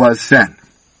flood was sent.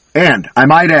 And, I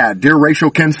might add, dear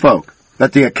racial kinsfolk,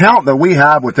 that the account that we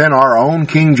have within our own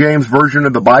King James Version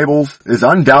of the Bibles is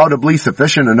undoubtedly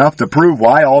sufficient enough to prove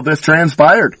why all this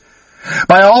transpired.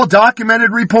 By all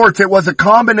documented reports, it was a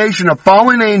combination of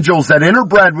fallen angels that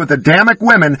interbred with Adamic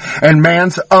women and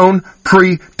man's own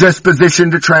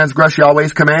predisposition to transgress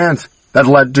Yahweh's commands that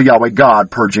led to Yahweh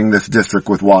God purging this district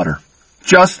with water.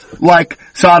 Just like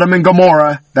Sodom and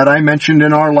Gomorrah that I mentioned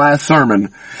in our last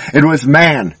sermon, it was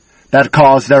man that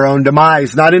caused their own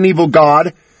demise, not an evil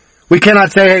God. We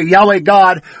cannot say, hey, Yahweh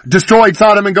God destroyed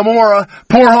Sodom and Gomorrah,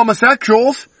 poor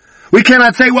homosexuals. We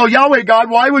cannot say, well, Yahweh God,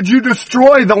 why would you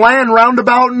destroy the land round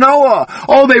about Noah?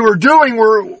 All they were doing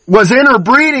was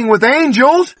interbreeding with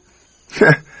angels.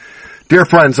 Dear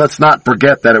friends, let's not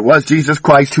forget that it was Jesus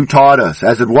Christ who taught us,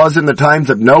 as it was in the times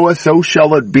of Noah, so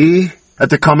shall it be at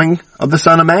the coming of the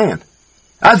Son of Man.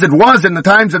 As it was in the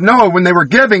times of Noah when they were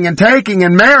giving and taking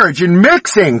in marriage and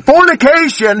mixing.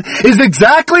 Fornication is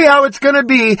exactly how it's going to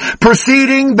be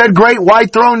preceding that great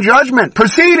white throne judgment,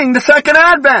 preceding the second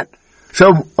advent. So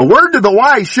a word to the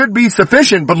wise should be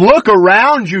sufficient, but look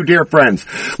around you, dear friends.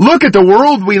 Look at the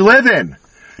world we live in.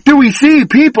 Do we see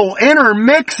people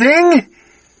intermixing?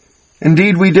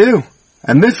 Indeed we do.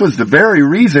 And this was the very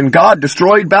reason God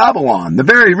destroyed Babylon. The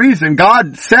very reason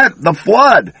God sent the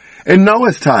flood in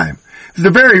Noah's time. It's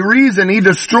the very reason he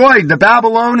destroyed the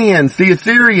Babylonians, the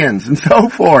Assyrians, and so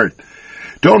forth.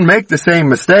 Don't make the same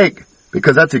mistake,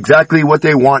 because that's exactly what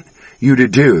they want you to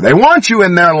do. They want you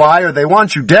in their lie, or they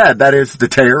want you dead. That is, the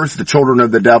tares, the children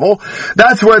of the devil.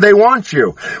 That's where they want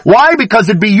you. Why? Because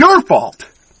it'd be your fault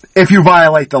if you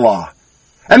violate the law.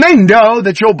 And they know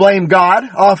that you'll blame God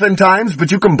oftentimes,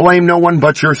 but you can blame no one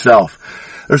but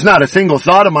yourself. There's not a single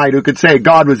sodomite who could say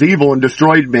God was evil and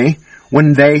destroyed me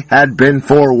when they had been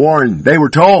forewarned. They were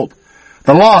told.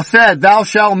 The law said, thou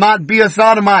shalt not be a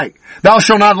sodomite. Thou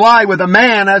shalt not lie with a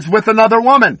man as with another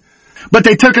woman. But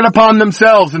they took it upon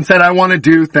themselves and said, I want to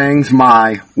do things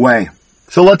my way.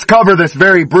 So let's cover this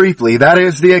very briefly. That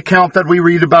is the account that we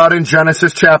read about in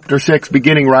Genesis chapter 6,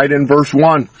 beginning right in verse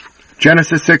 1.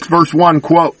 Genesis 6 verse 1,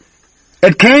 quote,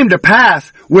 It came to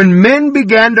pass, when men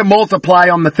began to multiply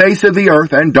on the face of the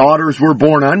earth, and daughters were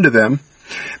born unto them,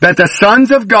 that the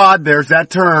sons of God, there's that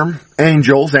term,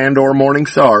 angels and or morning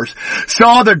stars,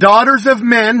 saw the daughters of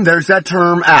men, there's that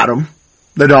term, Adam,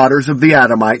 the daughters of the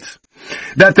Adamites,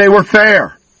 that they were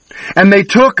fair. And they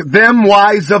took them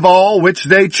wives of all which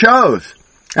they chose.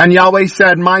 And Yahweh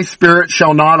said, My spirit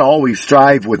shall not always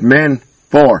strive with men,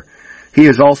 for he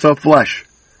is also flesh.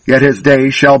 Yet his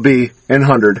days shall be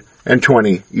 100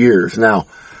 120 years. Now,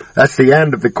 that's the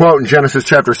end of the quote in Genesis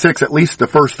chapter 6, at least the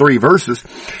first 3 verses.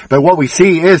 But what we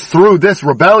see is through this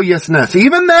rebelliousness,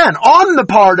 even then, on the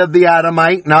part of the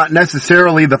Adamite, not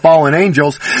necessarily the fallen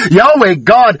angels, Yahweh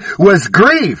God was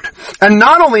grieved. And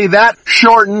not only that,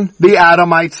 shortened the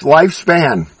Adamite's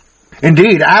lifespan.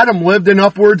 Indeed, Adam lived in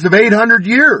upwards of 800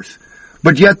 years.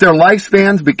 But yet their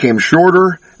lifespans became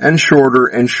shorter and shorter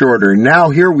and shorter. Now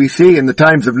here we see in the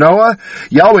times of Noah,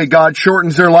 Yahweh God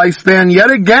shortens their lifespan yet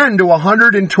again to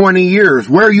 120 years.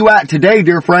 Where are you at today,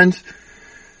 dear friends?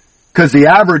 Because the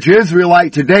average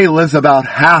Israelite today lives about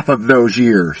half of those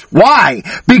years. Why?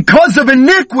 Because of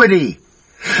iniquity.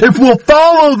 If we'll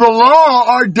follow the law,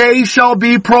 our days shall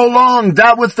be prolonged.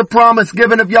 That was the promise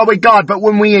given of Yahweh God. But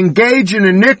when we engage in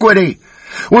iniquity,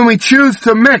 when we choose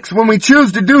to mix, when we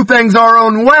choose to do things our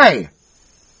own way,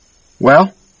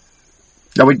 well,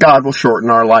 Yahweh God will shorten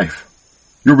our life.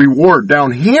 Your reward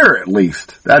down here, at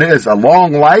least, that is, a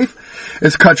long life,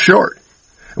 is cut short.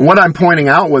 And what I'm pointing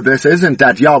out with this isn't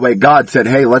that Yahweh God said,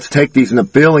 hey, let's take these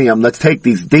Nephilim, let's take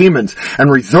these demons and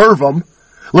reserve them.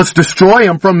 Let's destroy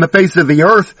them from the face of the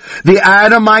earth. The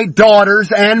Adamite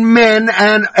daughters and men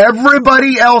and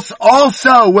everybody else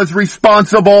also was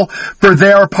responsible for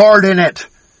their part in it.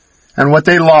 And what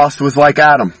they lost was like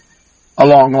Adam, a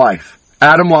long life.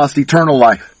 Adam lost eternal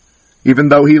life, even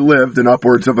though he lived in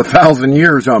upwards of 1,000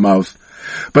 years almost.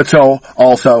 But so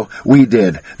also we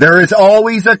did. There is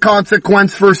always a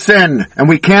consequence for sin. And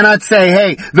we cannot say,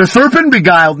 hey, the serpent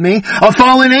beguiled me, a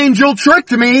fallen angel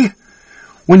tricked me,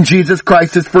 when Jesus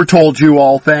Christ has foretold you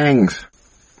all things.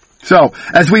 So,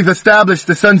 as we've established,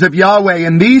 the sons of Yahweh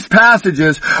in these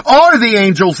passages are the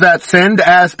angels that sinned,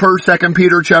 as per 2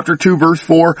 Peter chapter 2 verse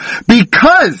 4,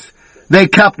 because they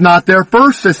kept not their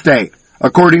first estate,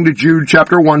 according to Jude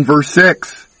chapter 1 verse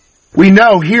 6. We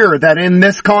know here that in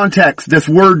this context, this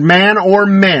word man or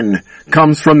men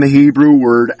comes from the Hebrew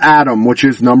word Adam, which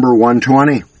is number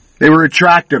 120. They were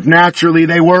attractive. Naturally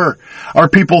they were. Our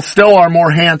people still are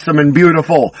more handsome and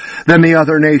beautiful than the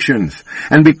other nations.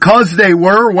 And because they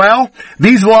were, well,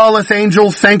 these lawless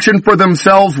angels sanctioned for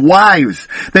themselves wives.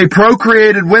 They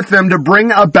procreated with them to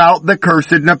bring about the cursed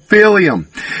Nephilim.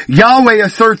 Yahweh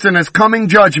asserts in his coming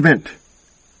judgment,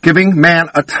 giving man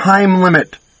a time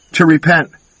limit to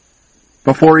repent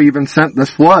before he even sent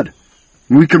this flood.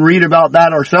 We can read about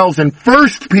that ourselves in 1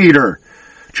 Peter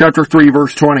chapter 3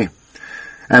 verse 20.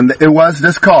 And it was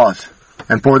this cause,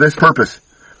 and for this purpose,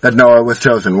 that Noah was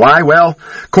chosen. Why? Well,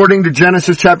 according to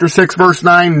Genesis chapter 6 verse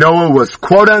 9, Noah was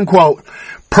quote unquote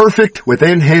perfect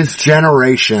within his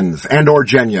generations and or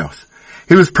genios.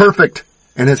 He was perfect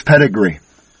in his pedigree.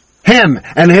 Him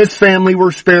and his family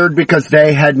were spared because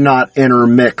they had not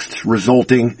intermixed,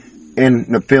 resulting in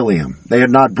Nephilim. They had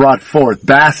not brought forth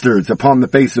bastards upon the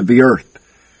face of the earth.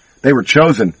 They were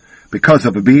chosen because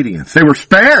of obedience. They were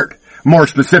spared, more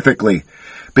specifically,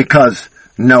 because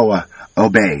Noah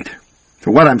obeyed.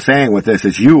 So what I'm saying with this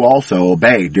is you also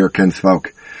obey, dear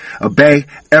kinsfolk. Obey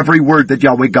every word that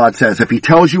Yahweh God says. If he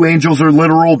tells you angels are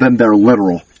literal, then they're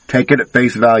literal. Take it at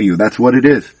face value. That's what it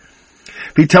is.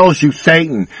 If he tells you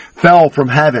Satan fell from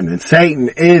heaven and Satan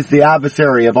is the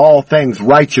adversary of all things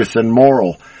righteous and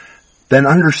moral, then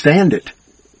understand it.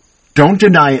 Don't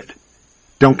deny it.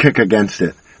 Don't kick against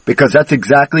it. Because that's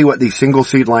exactly what these single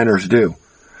seed liners do.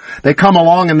 They come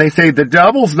along and they say the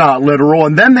devil's not literal,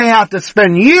 and then they have to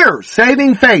spend years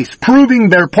saving face, proving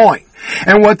their point.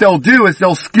 And what they'll do is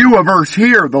they'll skew a verse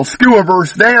here, they'll skew a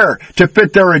verse there to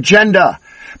fit their agenda,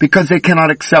 because they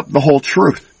cannot accept the whole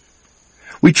truth.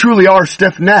 We truly are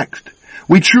stiff-necked.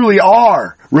 We truly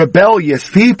are rebellious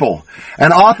people.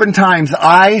 And oftentimes,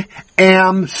 I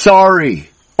am sorry,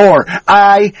 or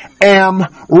I am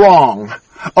wrong,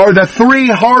 are the 3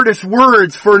 hardest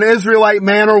words for an Israelite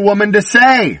man or woman to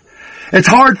say. It's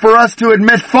hard for us to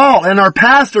admit fault, and our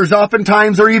pastors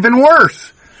oftentimes are even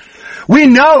worse. We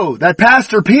know that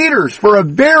Pastor Peters, for a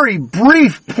very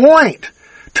brief point,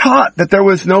 taught that there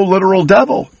was no literal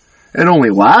devil. It only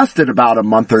lasted about a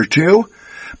month or 2,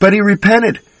 but he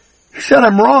repented. He said,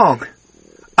 I'm wrong.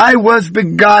 I was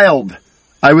beguiled.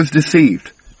 I was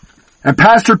deceived. And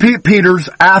Pastor Peters,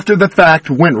 after the fact,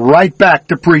 went right back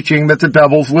to preaching that the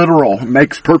devil's literal. It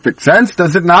makes perfect sense,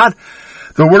 does it not?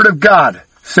 The Word of God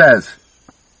says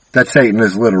that Satan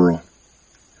is literal.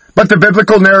 But the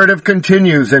biblical narrative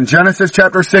continues in Genesis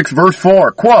chapter 6 verse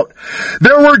 4, quote,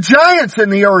 there were giants in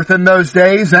the earth in those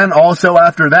days and also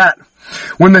after that,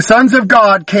 when the sons of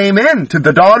God came in to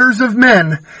the daughters of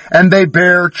men, and they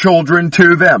bare children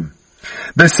to them.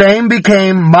 The same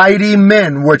became mighty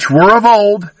men which were of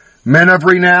old, men of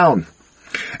renown.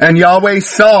 And Yahweh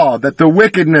saw that the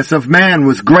wickedness of man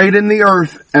was great in the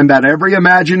earth, and that every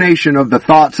imagination of the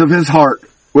thoughts of his heart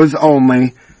was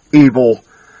only evil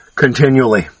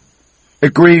continually.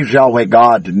 It grieves Yahweh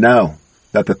God to know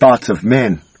that the thoughts of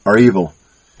men are evil.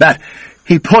 That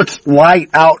He puts light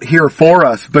out here for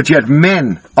us, but yet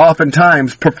men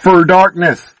oftentimes prefer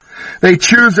darkness. They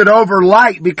choose it over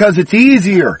light because it's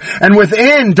easier. And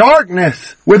within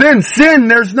darkness, within sin,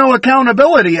 there's no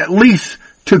accountability, at least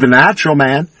to the natural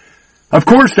man. Of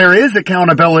course, there is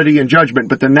accountability and judgment,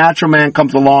 but the natural man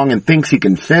comes along and thinks he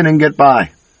can sin and get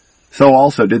by. So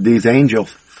also did these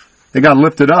angels. They got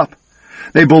lifted up.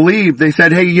 They believed. They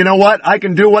said, hey, you know what? I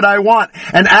can do what I want.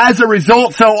 And as a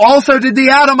result, so also did the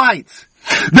Adamites.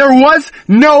 There was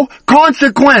no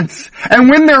consequence. And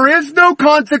when there is no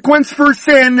consequence for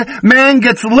sin, man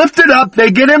gets lifted up,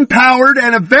 they get empowered,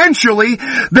 and eventually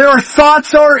their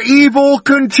thoughts are evil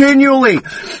continually.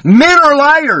 Men are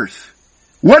liars.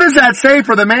 What does that say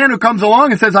for the man who comes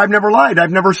along and says, I've never lied,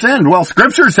 I've never sinned? Well,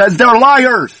 Scripture says they're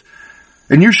liars.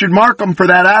 And you should mark them for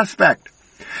that aspect.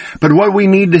 But what we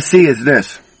need to see is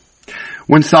this.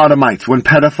 When sodomites, when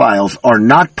pedophiles are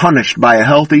not punished by a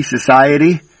healthy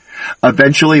society,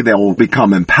 eventually they will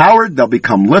become empowered, they'll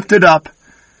become lifted up,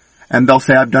 and they'll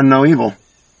say, I've done no evil.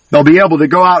 They'll be able to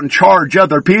go out and charge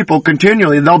other people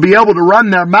continually. They'll be able to run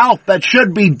their mouth that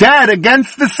should be dead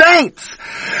against the saints.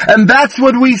 And that's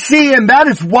what we see, and that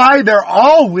is why there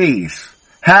always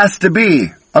has to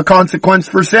be a consequence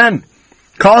for sin.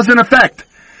 Cause and effect.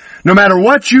 No matter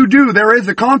what you do, there is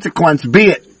a consequence, be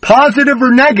it positive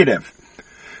or negative.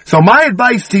 So my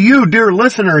advice to you, dear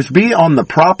listeners, be on the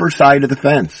proper side of the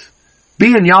fence.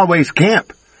 Be in Yahweh's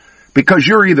camp. Because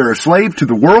you're either a slave to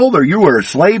the world or you are a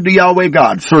slave to Yahweh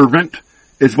God. Servant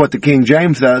is what the King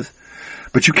James says.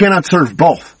 But you cannot serve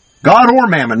both. God or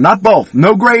mammon, not both.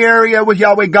 No gray area with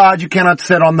Yahweh God. You cannot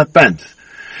sit on the fence.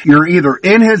 You're either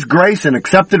in His grace and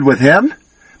accepted with Him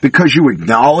because you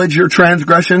acknowledge your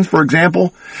transgressions, for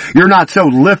example. You're not so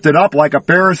lifted up like a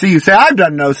Pharisee. You say, I've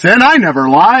done no sin. I never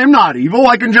lie. I'm not evil.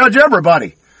 I can judge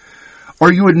everybody.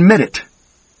 Or you admit it.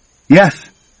 Yes,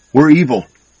 we're evil.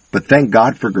 But thank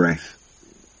God for grace.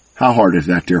 How hard is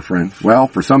that, dear friends? Well,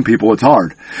 for some people it's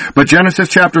hard. But Genesis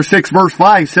chapter 6 verse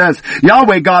 5 says,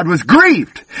 Yahweh God was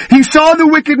grieved. He saw the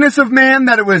wickedness of man,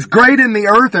 that it was great in the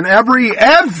earth, and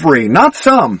every, not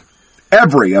some,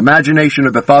 every imagination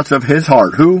of the thoughts of his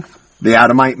heart, who? The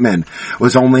Adamite men,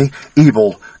 was only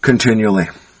evil continually.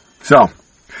 So,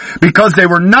 because they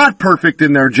were not perfect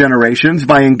in their generations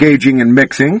by engaging in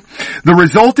mixing, the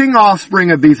resulting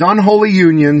offspring of these unholy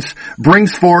unions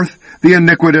brings forth the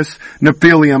iniquitous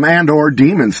Nephilim and or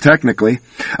demons, technically.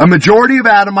 A majority of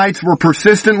Adamites were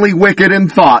persistently wicked in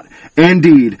thought and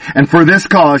deed, and for this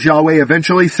cause Yahweh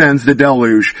eventually sends the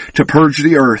deluge to purge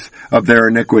the earth of their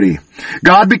iniquity.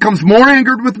 God becomes more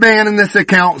angered with man in this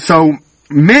account, so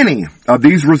many of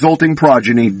these resulting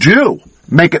progeny do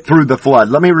make it through the flood.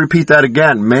 Let me repeat that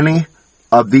again. Many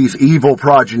of these evil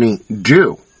progeny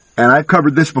do. And I've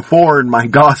covered this before in my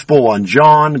gospel on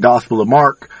John, gospel of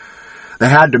Mark. They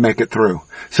had to make it through.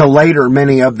 So later,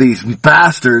 many of these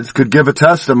bastards could give a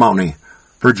testimony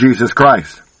for Jesus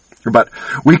Christ. But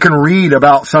we can read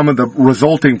about some of the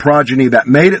resulting progeny that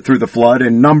made it through the flood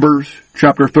in Numbers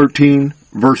chapter 13,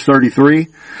 verse 33,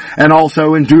 and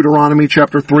also in Deuteronomy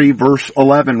chapter 3, verse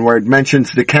 11, where it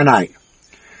mentions the Kenite.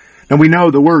 And we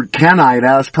know the word Kenite,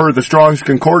 as per the Strong's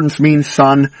Concordance, means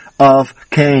son of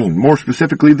Cain. More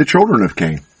specifically, the children of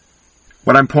Cain.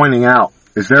 What I'm pointing out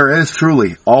is there is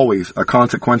truly always a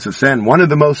consequence of sin. One of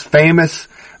the most famous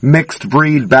mixed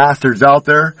breed bastards out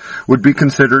there would be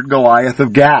considered Goliath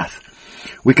of Gath.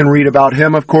 We can read about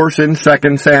him, of course, in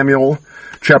 2 Samuel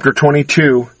chapter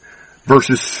 22,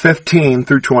 verses 15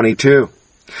 through 22.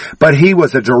 But he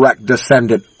was a direct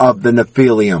descendant of the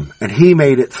Nephilim, and he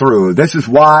made it through. This is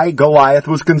why Goliath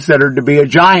was considered to be a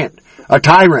giant, a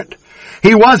tyrant.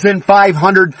 He wasn't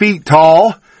 500 feet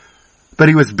tall, but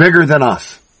he was bigger than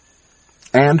us,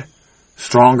 and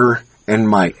stronger in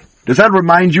might. Does that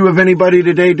remind you of anybody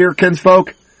today, dear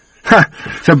kinsfolk?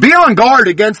 So be on guard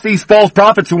against these false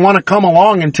prophets who want to come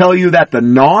along and tell you that the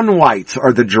non-whites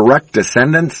are the direct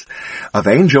descendants of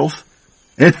angels.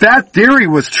 If that theory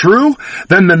was true,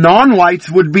 then the non-whites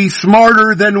would be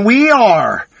smarter than we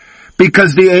are.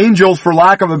 Because the angels, for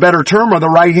lack of a better term, are the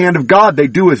right hand of God. They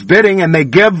do His bidding and they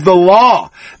give the law.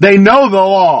 They know the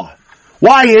law.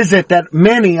 Why is it that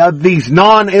many of these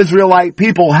non-Israelite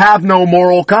people have no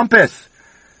moral compass?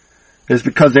 It's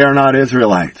because they are not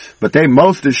Israelites. But they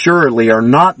most assuredly are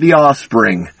not the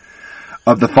offspring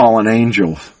of the fallen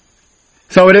angels.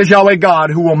 So it is Yahweh God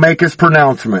who will make His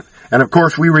pronouncement. And of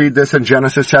course we read this in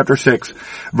Genesis chapter 6,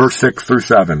 verse 6 through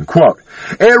 7. Quote,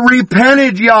 "It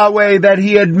repented Yahweh that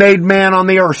he had made man on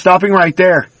the earth." Stopping right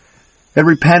there. It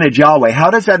repented Yahweh. How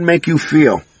does that make you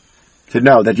feel? To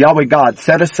know that Yahweh God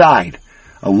set aside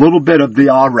a little bit of the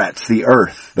Aretz, the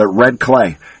earth, the red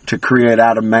clay, to create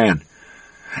Adam man.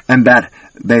 And that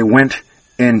they went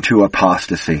into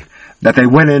apostasy. That they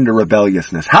went into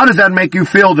rebelliousness. How does that make you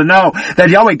feel to know that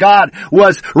Yahweh God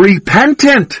was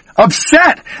repentant,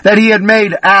 upset that he had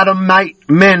made Adamite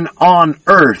men on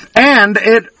earth? And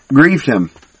it grieved him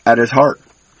at his heart.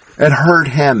 It hurt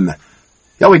him.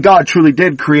 Yahweh God truly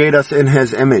did create us in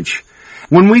his image.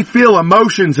 When we feel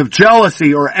emotions of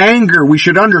jealousy or anger, we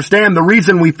should understand the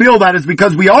reason we feel that is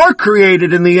because we are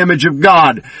created in the image of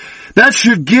God. That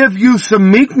should give you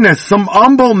some meekness, some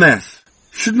humbleness.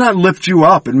 Should not lift you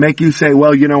up and make you say,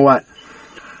 well, you know what?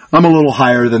 I'm a little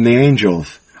higher than the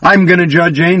angels. I'm going to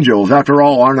judge angels. After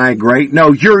all, aren't I great?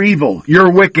 No, you're evil.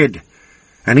 You're wicked.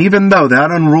 And even though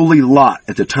that unruly lot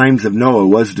at the times of Noah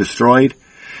was destroyed,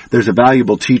 there's a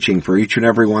valuable teaching for each and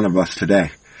every one of us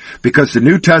today. Because the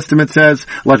New Testament says,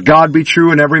 let God be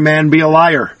true and every man be a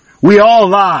liar. We all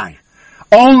lie.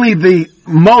 Only the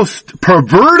most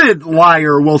perverted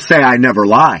liar will say, I never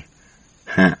lie.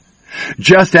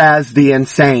 Just as the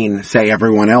insane say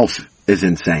everyone else is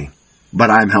insane, but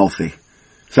I'm healthy.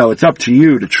 So it's up to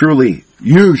you to truly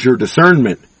use your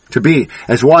discernment to be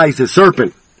as wise as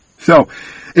serpent. So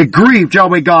it grieved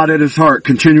Yahweh God at his heart,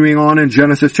 continuing on in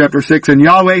Genesis chapter 6. And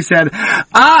Yahweh said,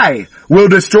 I will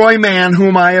destroy man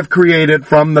whom I have created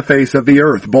from the face of the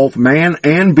earth, both man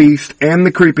and beast and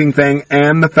the creeping thing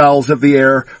and the fowls of the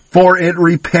air, for it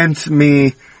repents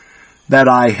me that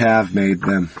I have made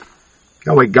them.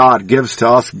 Yahweh God gives to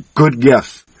us good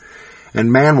gifts.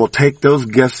 And man will take those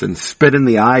gifts and spit in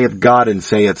the eye of God and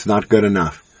say it's not good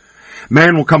enough.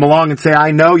 Man will come along and say,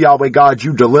 I know, Yahweh God,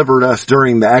 you delivered us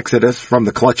during the Exodus from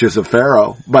the clutches of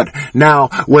Pharaoh. But now,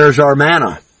 where's our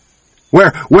manna?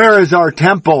 Where is our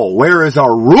temple? Where is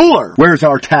our ruler? Where's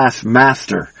our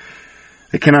taskmaster?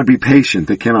 They cannot be patient.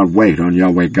 They cannot wait on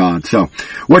Yahweh God. So,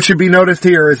 what should be noticed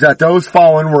here is that those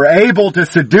fallen were able to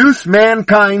seduce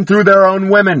mankind through their own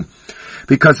women,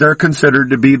 because they're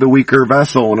considered to be the weaker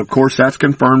vessel. And of course that's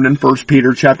confirmed in 1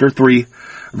 Peter chapter 3,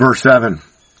 verse 7.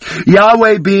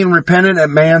 Yahweh being repentant at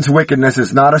man's wickedness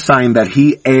is not a sign that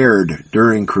he erred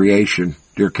during creation,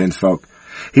 dear kinsfolk.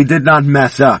 He did not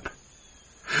mess up.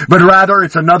 But rather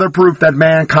it's another proof that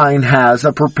mankind has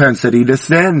a propensity to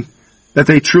sin. That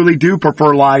they truly do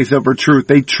prefer lies over truth.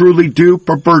 They truly do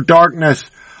prefer darkness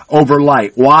over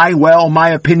light. Why? Well, my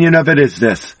opinion of it is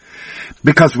this.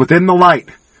 Because within the light,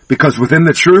 because within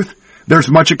the truth,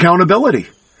 there's much accountability.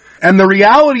 And the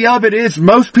reality of it is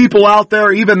most people out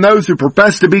there, even those who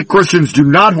profess to be Christians, do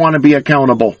not want to be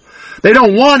accountable. They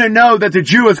don't want to know that the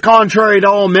Jew is contrary to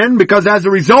all men because as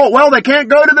a result, well, they can't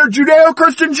go to their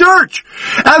Judeo-Christian church.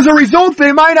 As a result,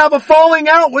 they might have a falling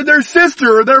out with their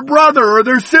sister or their brother or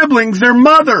their siblings, their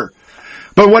mother.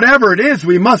 But whatever it is,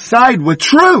 we must side with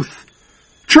truth.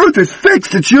 Truth is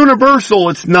fixed. It's universal.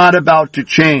 It's not about to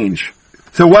change.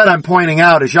 So what I'm pointing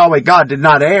out is Yahweh God did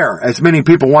not err, as many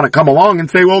people want to come along and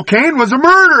say, well, Cain was a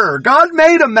murderer. God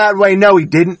made him that way. No, he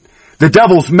didn't. The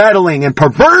devil's meddling and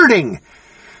perverting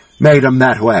made him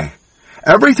that way.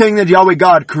 Everything that Yahweh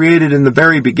God created in the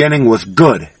very beginning was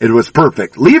good. It was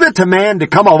perfect. Leave it to man to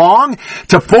come along,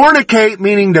 to fornicate,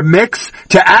 meaning to mix,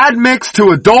 to admix,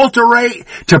 to adulterate,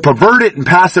 to pervert it and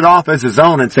pass it off as his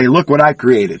own and say, look what I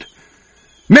created.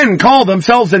 Men call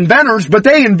themselves inventors, but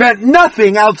they invent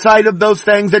nothing outside of those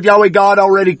things that Yahweh God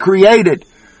already created.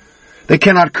 They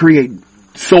cannot create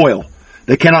soil.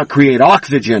 They cannot create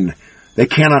oxygen. They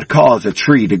cannot cause a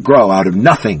tree to grow out of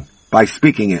nothing by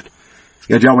speaking it.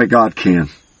 Yet Yahweh God can.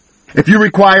 If you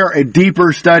require a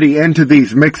deeper study into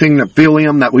these mixing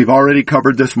Nephilim that we've already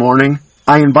covered this morning,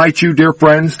 I invite you, dear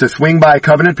friends, to swing by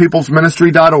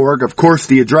covenantpeoplesministry.org. Of course,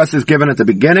 the address is given at the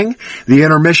beginning, the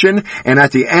intermission, and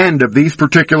at the end of these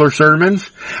particular sermons,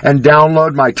 and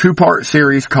download my 2-part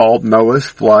series called Noah's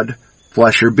Flood,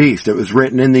 Flesh or Beast. It was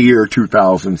written in the year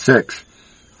 2006.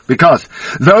 Because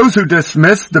those who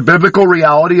dismiss the biblical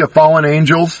reality of fallen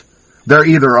angels, they're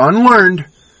either unlearned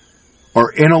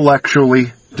or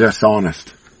intellectually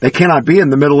dishonest. They cannot be in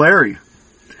the middle area.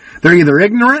 They're either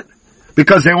ignorant,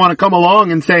 because they want to come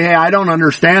along and say, hey, I don't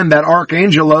understand that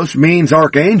archangelos means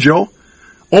archangel.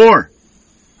 Or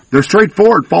they're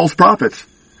straightforward false prophets.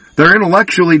 They're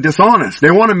intellectually dishonest. They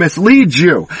want to mislead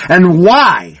you. And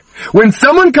why? When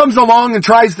someone comes along and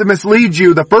tries to mislead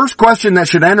you, the first question that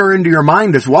should enter into your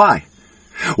mind is why?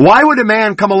 Why would a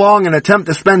man come along and attempt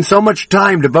to spend so much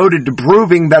time devoted to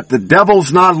proving that the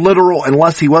devil's not literal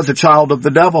unless he was a child of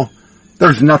the devil?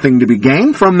 There's nothing to be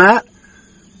gained from that.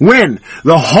 When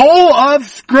the whole of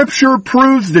Scripture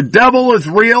proves the devil is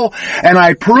real, and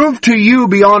I prove to you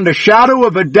beyond a shadow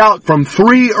of a doubt from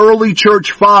 3 early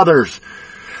church fathers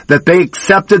that they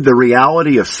accepted the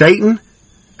reality of Satan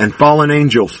and fallen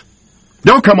angels.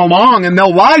 They'll come along and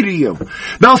they'll lie to you.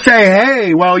 They'll say,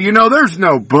 hey, well, there's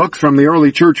no books from the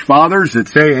early church fathers that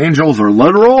say angels are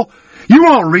literal. You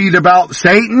won't read about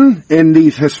Satan in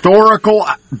these historical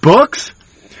books.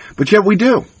 But yet we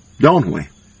do, don't we?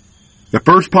 The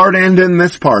first part and in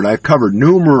this part, I've covered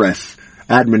numerous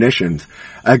admonitions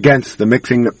against the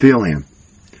mixing Nephilim.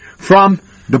 From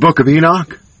the book of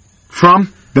Enoch,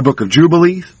 from the book of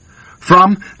Jubilees,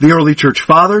 from the early church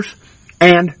fathers,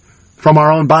 and from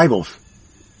our own Bibles.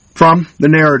 From the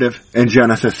narrative in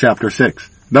Genesis chapter 6.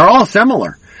 They're all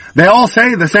similar. They all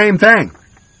say the same thing.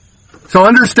 So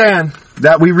understand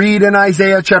that we read in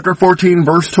Isaiah chapter 14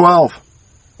 verse 12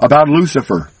 about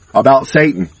Lucifer, about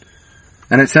Satan.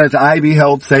 And it says, I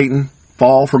beheld Satan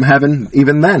fall from heaven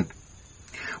even then.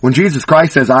 When Jesus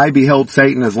Christ says, I beheld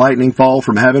Satan as lightning fall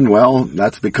from heaven, well,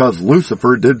 that's because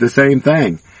Lucifer did the same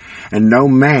thing. And no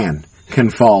man can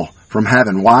fall from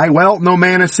heaven. Why? Well, no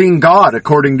man has seen God,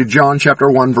 according to John chapter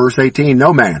 1 verse 18.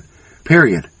 No man.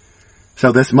 Period.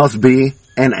 So this must be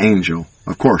an angel.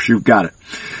 Of course, you've got it.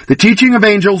 The teaching of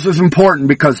angels is important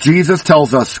because Jesus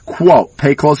tells us, quote,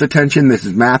 pay close attention, this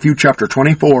is Matthew chapter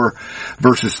 24,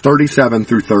 verses 37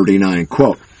 through 39,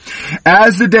 quote,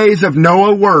 as the days of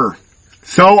Noah were,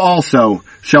 so also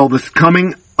shall the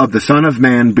coming of the Son of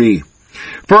Man be.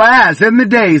 For as in the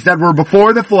days that were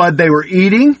before the flood, they were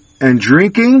eating and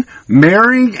drinking,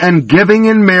 marrying and giving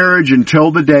in marriage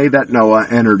until the day that Noah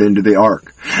entered into the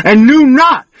ark, and knew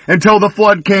not until the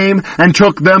flood came and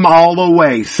took them all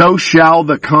away. So shall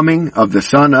the coming of the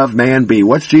Son of Man be.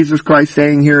 What's Jesus Christ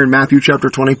saying here in Matthew chapter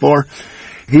 24?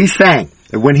 He's saying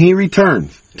that when He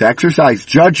returns to exercise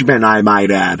judgment, I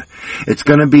might add, it's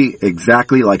going to be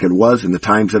exactly like it was in the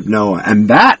times of Noah. And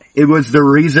that, it was the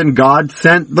reason God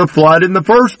sent the flood in the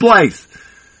first place.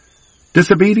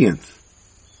 Disobedience.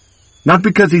 Not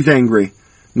because He's angry.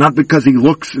 Not because He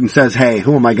looks and says, hey,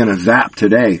 who am I going to zap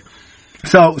today?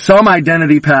 So, some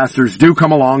identity pastors do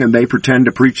come along and they pretend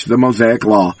to preach the Mosaic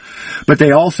Law. But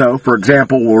they also, for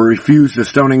example, will refuse the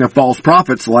stoning of false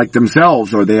prophets like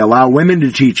themselves, or they allow women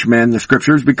to teach men the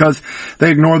Scriptures because they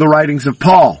ignore the writings of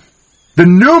Paul. The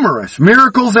numerous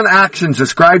miracles and actions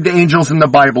ascribed to angels in the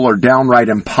Bible are downright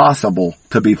impossible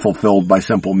to be fulfilled by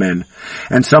simple men.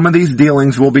 And some of these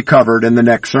dealings will be covered in the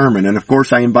next sermon. And of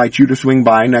course, I invite you to swing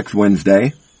by next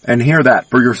Wednesday and hear that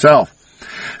for yourself.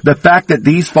 The fact that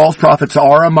these false prophets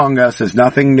are among us is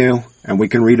nothing new, and we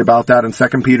can read about that in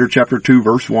 2 Peter chapter 2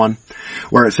 verse 1,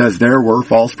 where it says, there were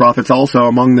false prophets also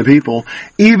among the people,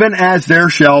 even as there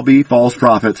shall be false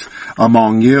prophets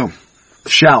among you.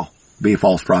 Shall be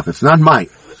false prophets, not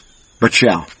might, but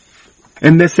shall.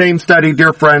 In this same study,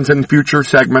 dear friends, in future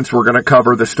segments, we're going to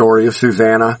cover the story of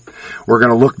Susanna. We're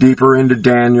going to look deeper into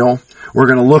Daniel. We're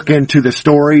going to look into the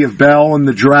story of Bel and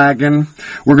the dragon.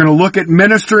 We're going to look at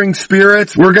ministering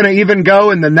spirits. We're going to even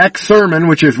go in the next sermon,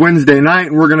 which is Wednesday night,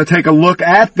 and we're going to take a look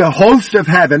at the host of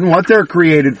heaven, what they're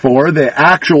created for, the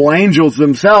actual angels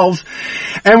themselves,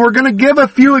 and we're going to give a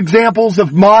few examples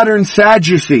of modern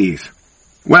Sadducees.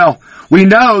 Well, we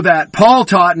know that Paul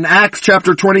taught in Acts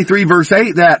chapter 23 verse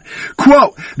 8 that,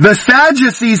 quote, the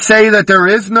Sadducees say that there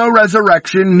is no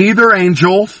resurrection, neither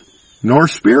angels nor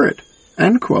spirit,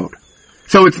 end quote.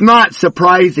 So it's not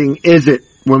surprising, is it,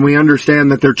 when we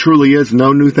understand that there truly is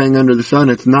no new thing under the sun?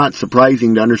 It's not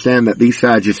surprising to understand that these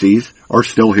Sadducees are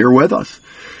still here with us.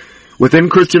 Within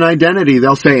Christian identity,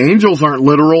 they'll say angels aren't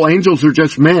literal, angels are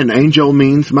just men. Angel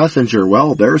means messenger.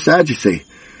 Well, they're a Sadducee.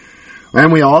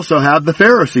 And we also have the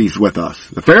Pharisees with us.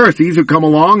 The Pharisees who come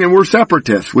along and we're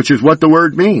separatists, which is what the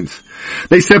word means.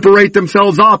 They separate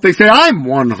themselves off. They say, I'm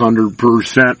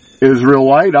 100%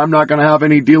 Israelite. I'm not going to have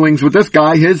any dealings with this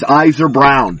guy. His eyes are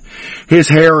brown. His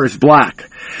hair is black.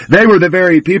 They were the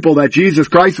very people that Jesus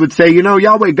Christ would say,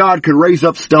 Yahweh God could raise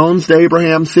up stones to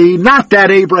Abraham's seed. Not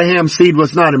that Abraham's seed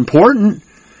was not important,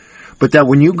 but that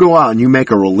when you go out and you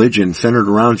make a religion centered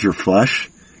around your flesh,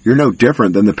 you're no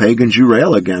different than the pagans you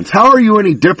rail against. How are you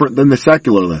any different than the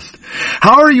secularists?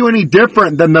 How are you any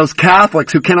different than those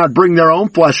Catholics who cannot bring their own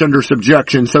flesh under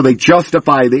subjection, so they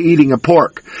justify the eating of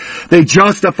pork? They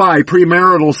justify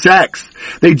premarital sex.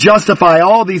 They justify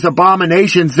all these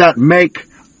abominations that make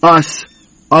us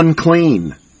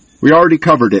unclean. We already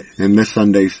covered it in this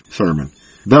Sunday's sermon.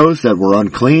 Those that were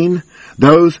unclean,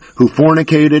 those who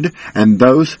fornicated, and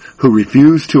those who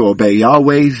refused to obey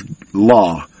Yahweh's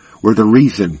law were the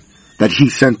reason that He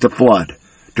sent the flood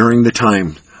during the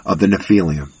time of the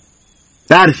Nephilim.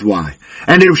 That is why.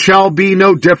 And it shall be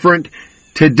no different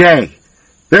today.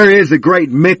 There is a great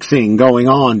mixing going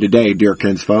on today, dear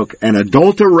kinsfolk, and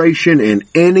adulteration in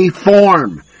any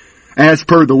form, as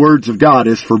per the words of God,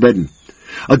 is forbidden.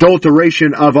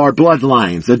 Adulteration of our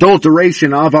bloodlines,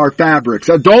 adulteration of our fabrics,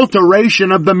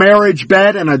 adulteration of the marriage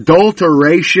bed, and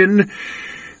adulteration,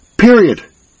 period.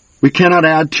 We cannot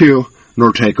add to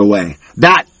nor take away.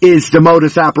 That is the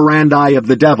modus operandi of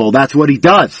the devil. That's what he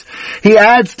does. He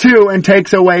adds to and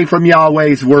takes away from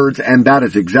Yahweh's words, and that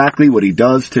is exactly what he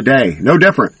does today. No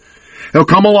different. He'll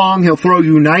come along, he'll throw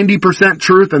you 90%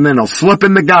 truth, and then he'll slip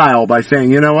in the guile by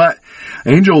saying, you know what?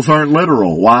 Angels aren't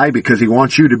literal. Why? Because he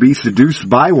wants you to be seduced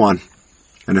by one.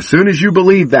 And as soon as you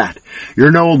believe that,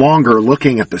 you're no longer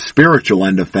looking at the spiritual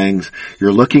end of things.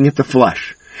 You're looking at the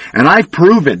flesh. And I've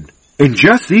proven in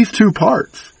just these two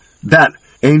parts that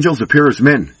angels appear as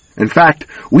men. In fact,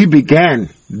 we began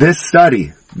this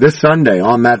study this Sunday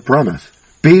on that premise.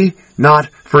 Be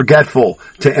not forgetful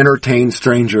to entertain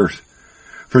strangers,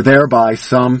 for thereby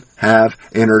some have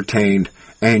entertained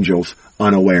angels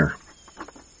unaware.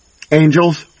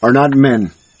 Angels are not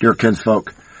men, dear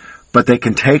kinsfolk, but they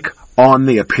can take on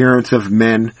the appearance of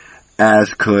men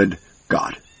as could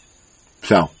God.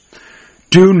 So,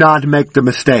 do not make the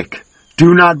mistake.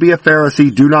 Do not be a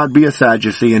Pharisee, do not be a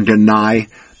Sadducee, and deny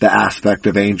the aspect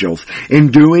of angels.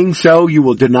 In doing so, you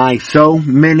will deny so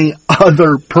many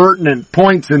other pertinent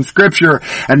points in Scripture.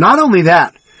 And not only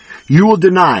that, you will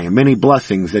deny many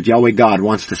blessings that Yahweh God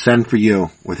wants to send for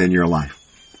you within your life.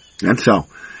 And so,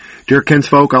 dear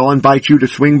kinsfolk, I'll invite you to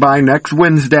swing by next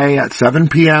Wednesday at 7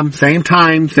 p.m., same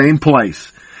time, same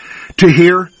place, to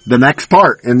hear the next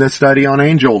part in this study on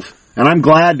angels. And I'm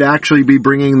glad to actually be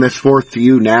bringing this forth to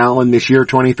you now in this year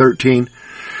 2013.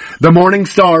 The morning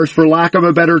stars, for lack of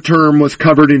a better term, was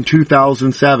covered in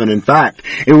 2007. In fact,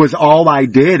 it was all I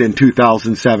did in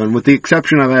 2007, with the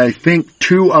exception of, I think,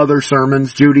 2 other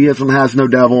sermons, Judaism Has No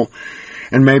Devil,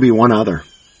 and maybe one other.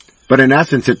 But in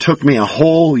essence, it took me a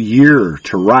whole year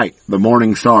to write the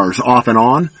morning stars off and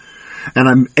on, and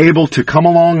I'm able to come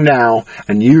along now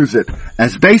and use it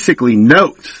as basically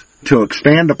notes to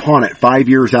expand upon it 5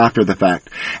 years after the fact,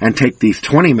 and take these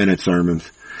 20-minute sermons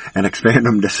and expand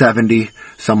them to 70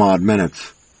 some odd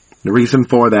minutes. The reason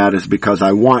for that is because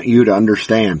I want you to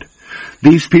understand.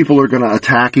 These people are going to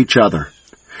attack each other.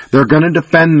 They're going to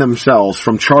defend themselves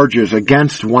from charges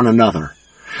against one another.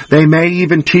 They may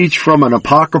even teach from an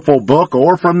apocryphal book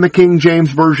or from the King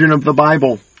James Version of the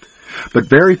Bible. But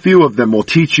very few of them will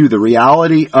teach you the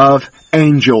reality of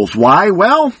angels. Why?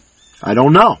 Well, I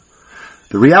don't know.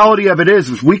 The reality of it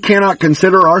is we cannot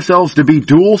consider ourselves to be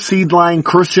dual seed-line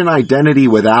Christian identity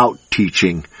without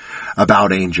teaching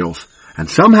about angels. And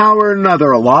somehow or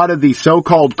another, a lot of these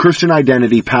so-called Christian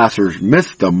identity pastors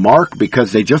miss the mark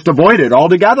because they just avoid it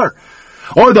altogether.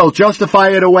 Or they'll justify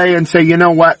it away and say, you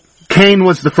know what? Cain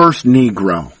was the first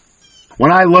Negro.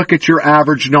 When I look at your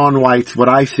average non-whites, what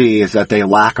I see is that they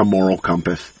lack a moral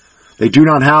compass. They do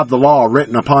not have the law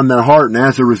written upon their heart, and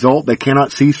as a result, they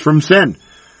cannot cease from sin.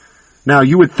 Now,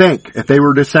 you would think, if they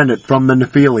were descended from the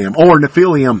Nephilim, or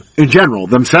Nephilim in general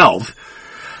themselves,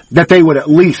 that they would at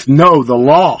least know the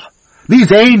law.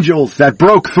 These angels that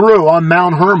broke through on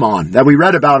Mount Hermon, that we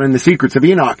read about in the Secrets of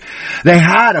Enoch, they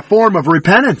had a form of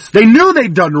repentance. They knew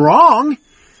they'd done wrong.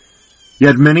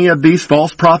 Yet many of these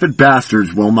false prophet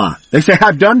bastards will not. They say,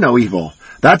 I've done no evil.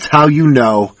 That's how you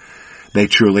know they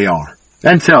truly are.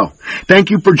 And so,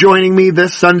 thank you for joining me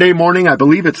this Sunday morning. I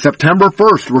believe it's September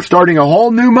 1st. We're starting a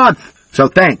whole new month. So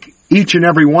thank each and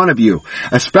every one of you,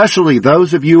 especially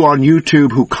those of you on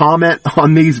YouTube who comment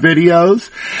on these videos.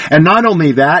 And not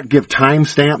only that, give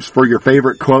timestamps for your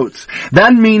favorite quotes.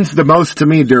 That means the most to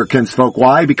me, dear kinsfolk.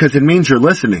 Why? Because it means you're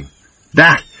listening.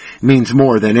 That means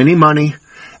more than any money,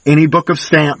 any book of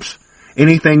stamps,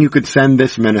 anything you could send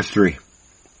this ministry.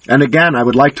 And again, I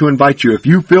would like to invite you, if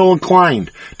you feel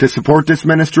inclined to support this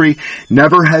ministry,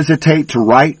 never hesitate to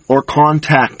write or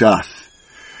contact us.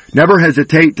 Never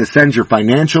hesitate to send your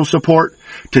financial support,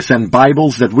 to send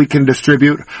Bibles that we can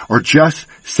distribute, or just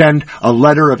send a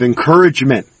letter of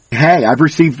encouragement. Hey, I've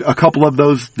received a couple of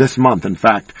those this month. In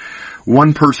fact,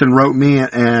 one person wrote me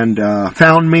and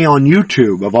found me on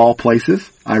YouTube, of all places.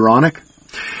 Ironic.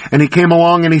 And he came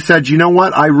along and he said, you know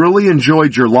what? I really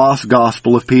enjoyed your Lost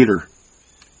Gospel of Peter.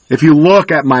 If you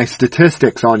look at my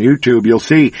statistics on YouTube, you'll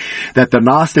see that the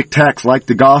Gnostic texts, like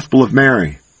the Gospel of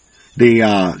Mary,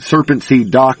 the serpent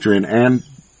seed doctrine, and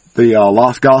the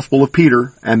Lost Gospel of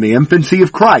Peter, and the infancy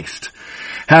of Christ,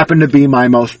 happen to be my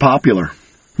most popular.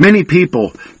 Many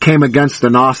people came against the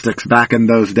Gnostics back in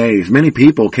those days. Many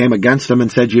people came against them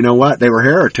and said, you know what? They were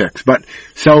heretics. But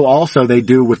so also they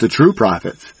do with the true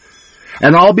prophets.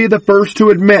 And I'll be the first to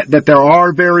admit that there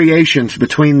are variations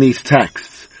between these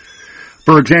texts.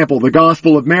 For example, the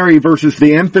Gospel of Mary versus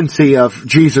the infancy of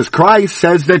Jesus Christ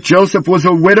says that Joseph was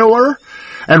a widower,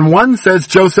 and one says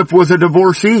Joseph was a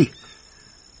divorcee.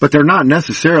 But they're not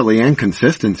necessarily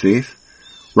inconsistencies,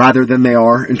 rather than they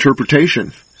are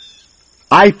interpretations.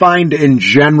 I find in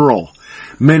general,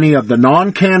 many of the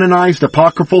non-canonized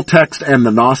apocryphal text and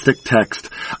the Gnostic text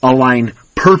align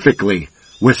perfectly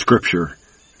with Scripture.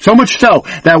 So much so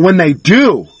that when they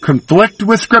do conflict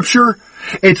with Scripture,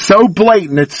 it's so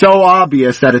blatant, it's so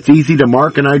obvious that it's easy to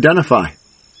mark and identify.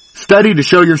 Study to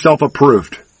show yourself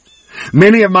approved.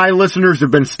 Many of my listeners have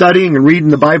been studying and reading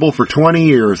the Bible for 20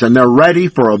 years, and they're ready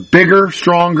for a bigger,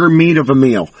 stronger meat of a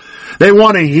meal. They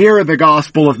want to hear the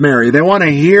Gospel of Mary. They want to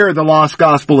hear the lost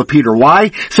Gospel of Peter. Why?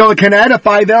 So it can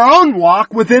edify their own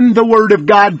walk within the Word of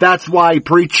God. That's why I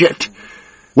preach it.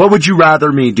 What would you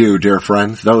rather me do, dear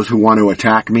friends, those who want to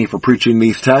attack me for preaching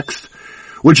these texts?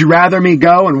 Would you rather me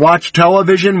go and watch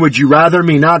television? Would you rather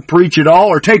me not preach at all?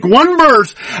 Or take one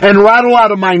verse and rattle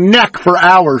out of my neck for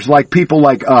hours like people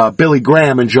like Billy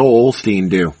Graham and Joel Osteen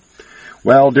do?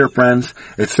 Well, dear friends,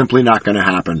 it's simply not going to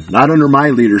happen. Not under my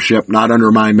leadership, not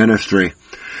under my ministry.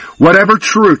 Whatever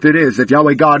truth it is that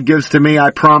Yahweh God gives to me, I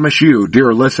promise you,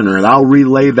 dear listener, I'll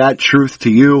relay that truth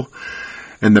to you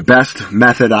in the best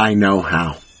method I know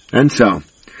how. And so,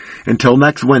 until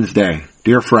next Wednesday,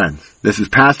 dear friends, this is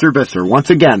Pastor Visser, once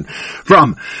again,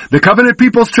 from the Covenant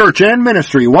People's Church and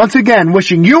Ministry, once again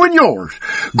wishing you and yours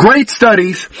great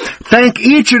studies. Thank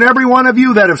each and every one of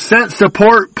you that have sent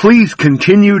support. Please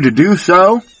continue to do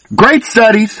so. Great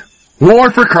studies.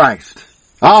 War for Christ.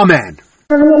 Amen.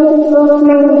 Thank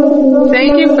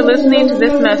you for listening to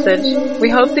this message.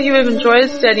 We hope that you have enjoyed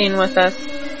studying with us.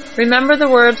 Remember the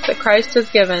words that Christ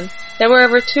has given, that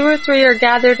wherever 2 or 3 are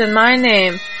gathered in my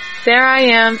name, there I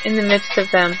am in the midst of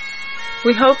them.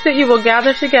 We hope that you will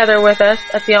gather together with us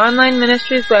at the online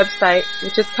ministry's website,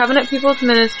 which is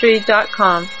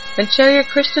covenantpeoplesministry.com, and share your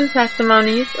Christian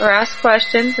testimonies or ask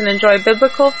questions and enjoy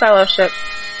biblical fellowship.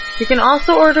 You can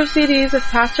also order CDs of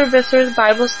Pastor Visser's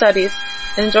Bible studies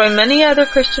and enjoy many other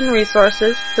Christian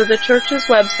resources through the church's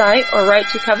website or write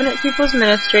to Covenant People's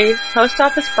Ministry, Post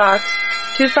Office Box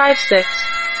 256,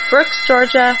 Brooks,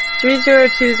 Georgia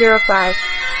 30205.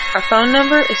 Our phone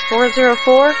number is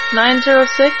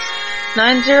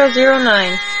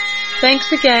 404-906-9009.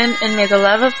 Thanks again, and may the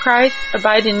love of Christ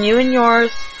abide in you and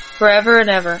yours forever and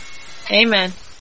ever. Amen.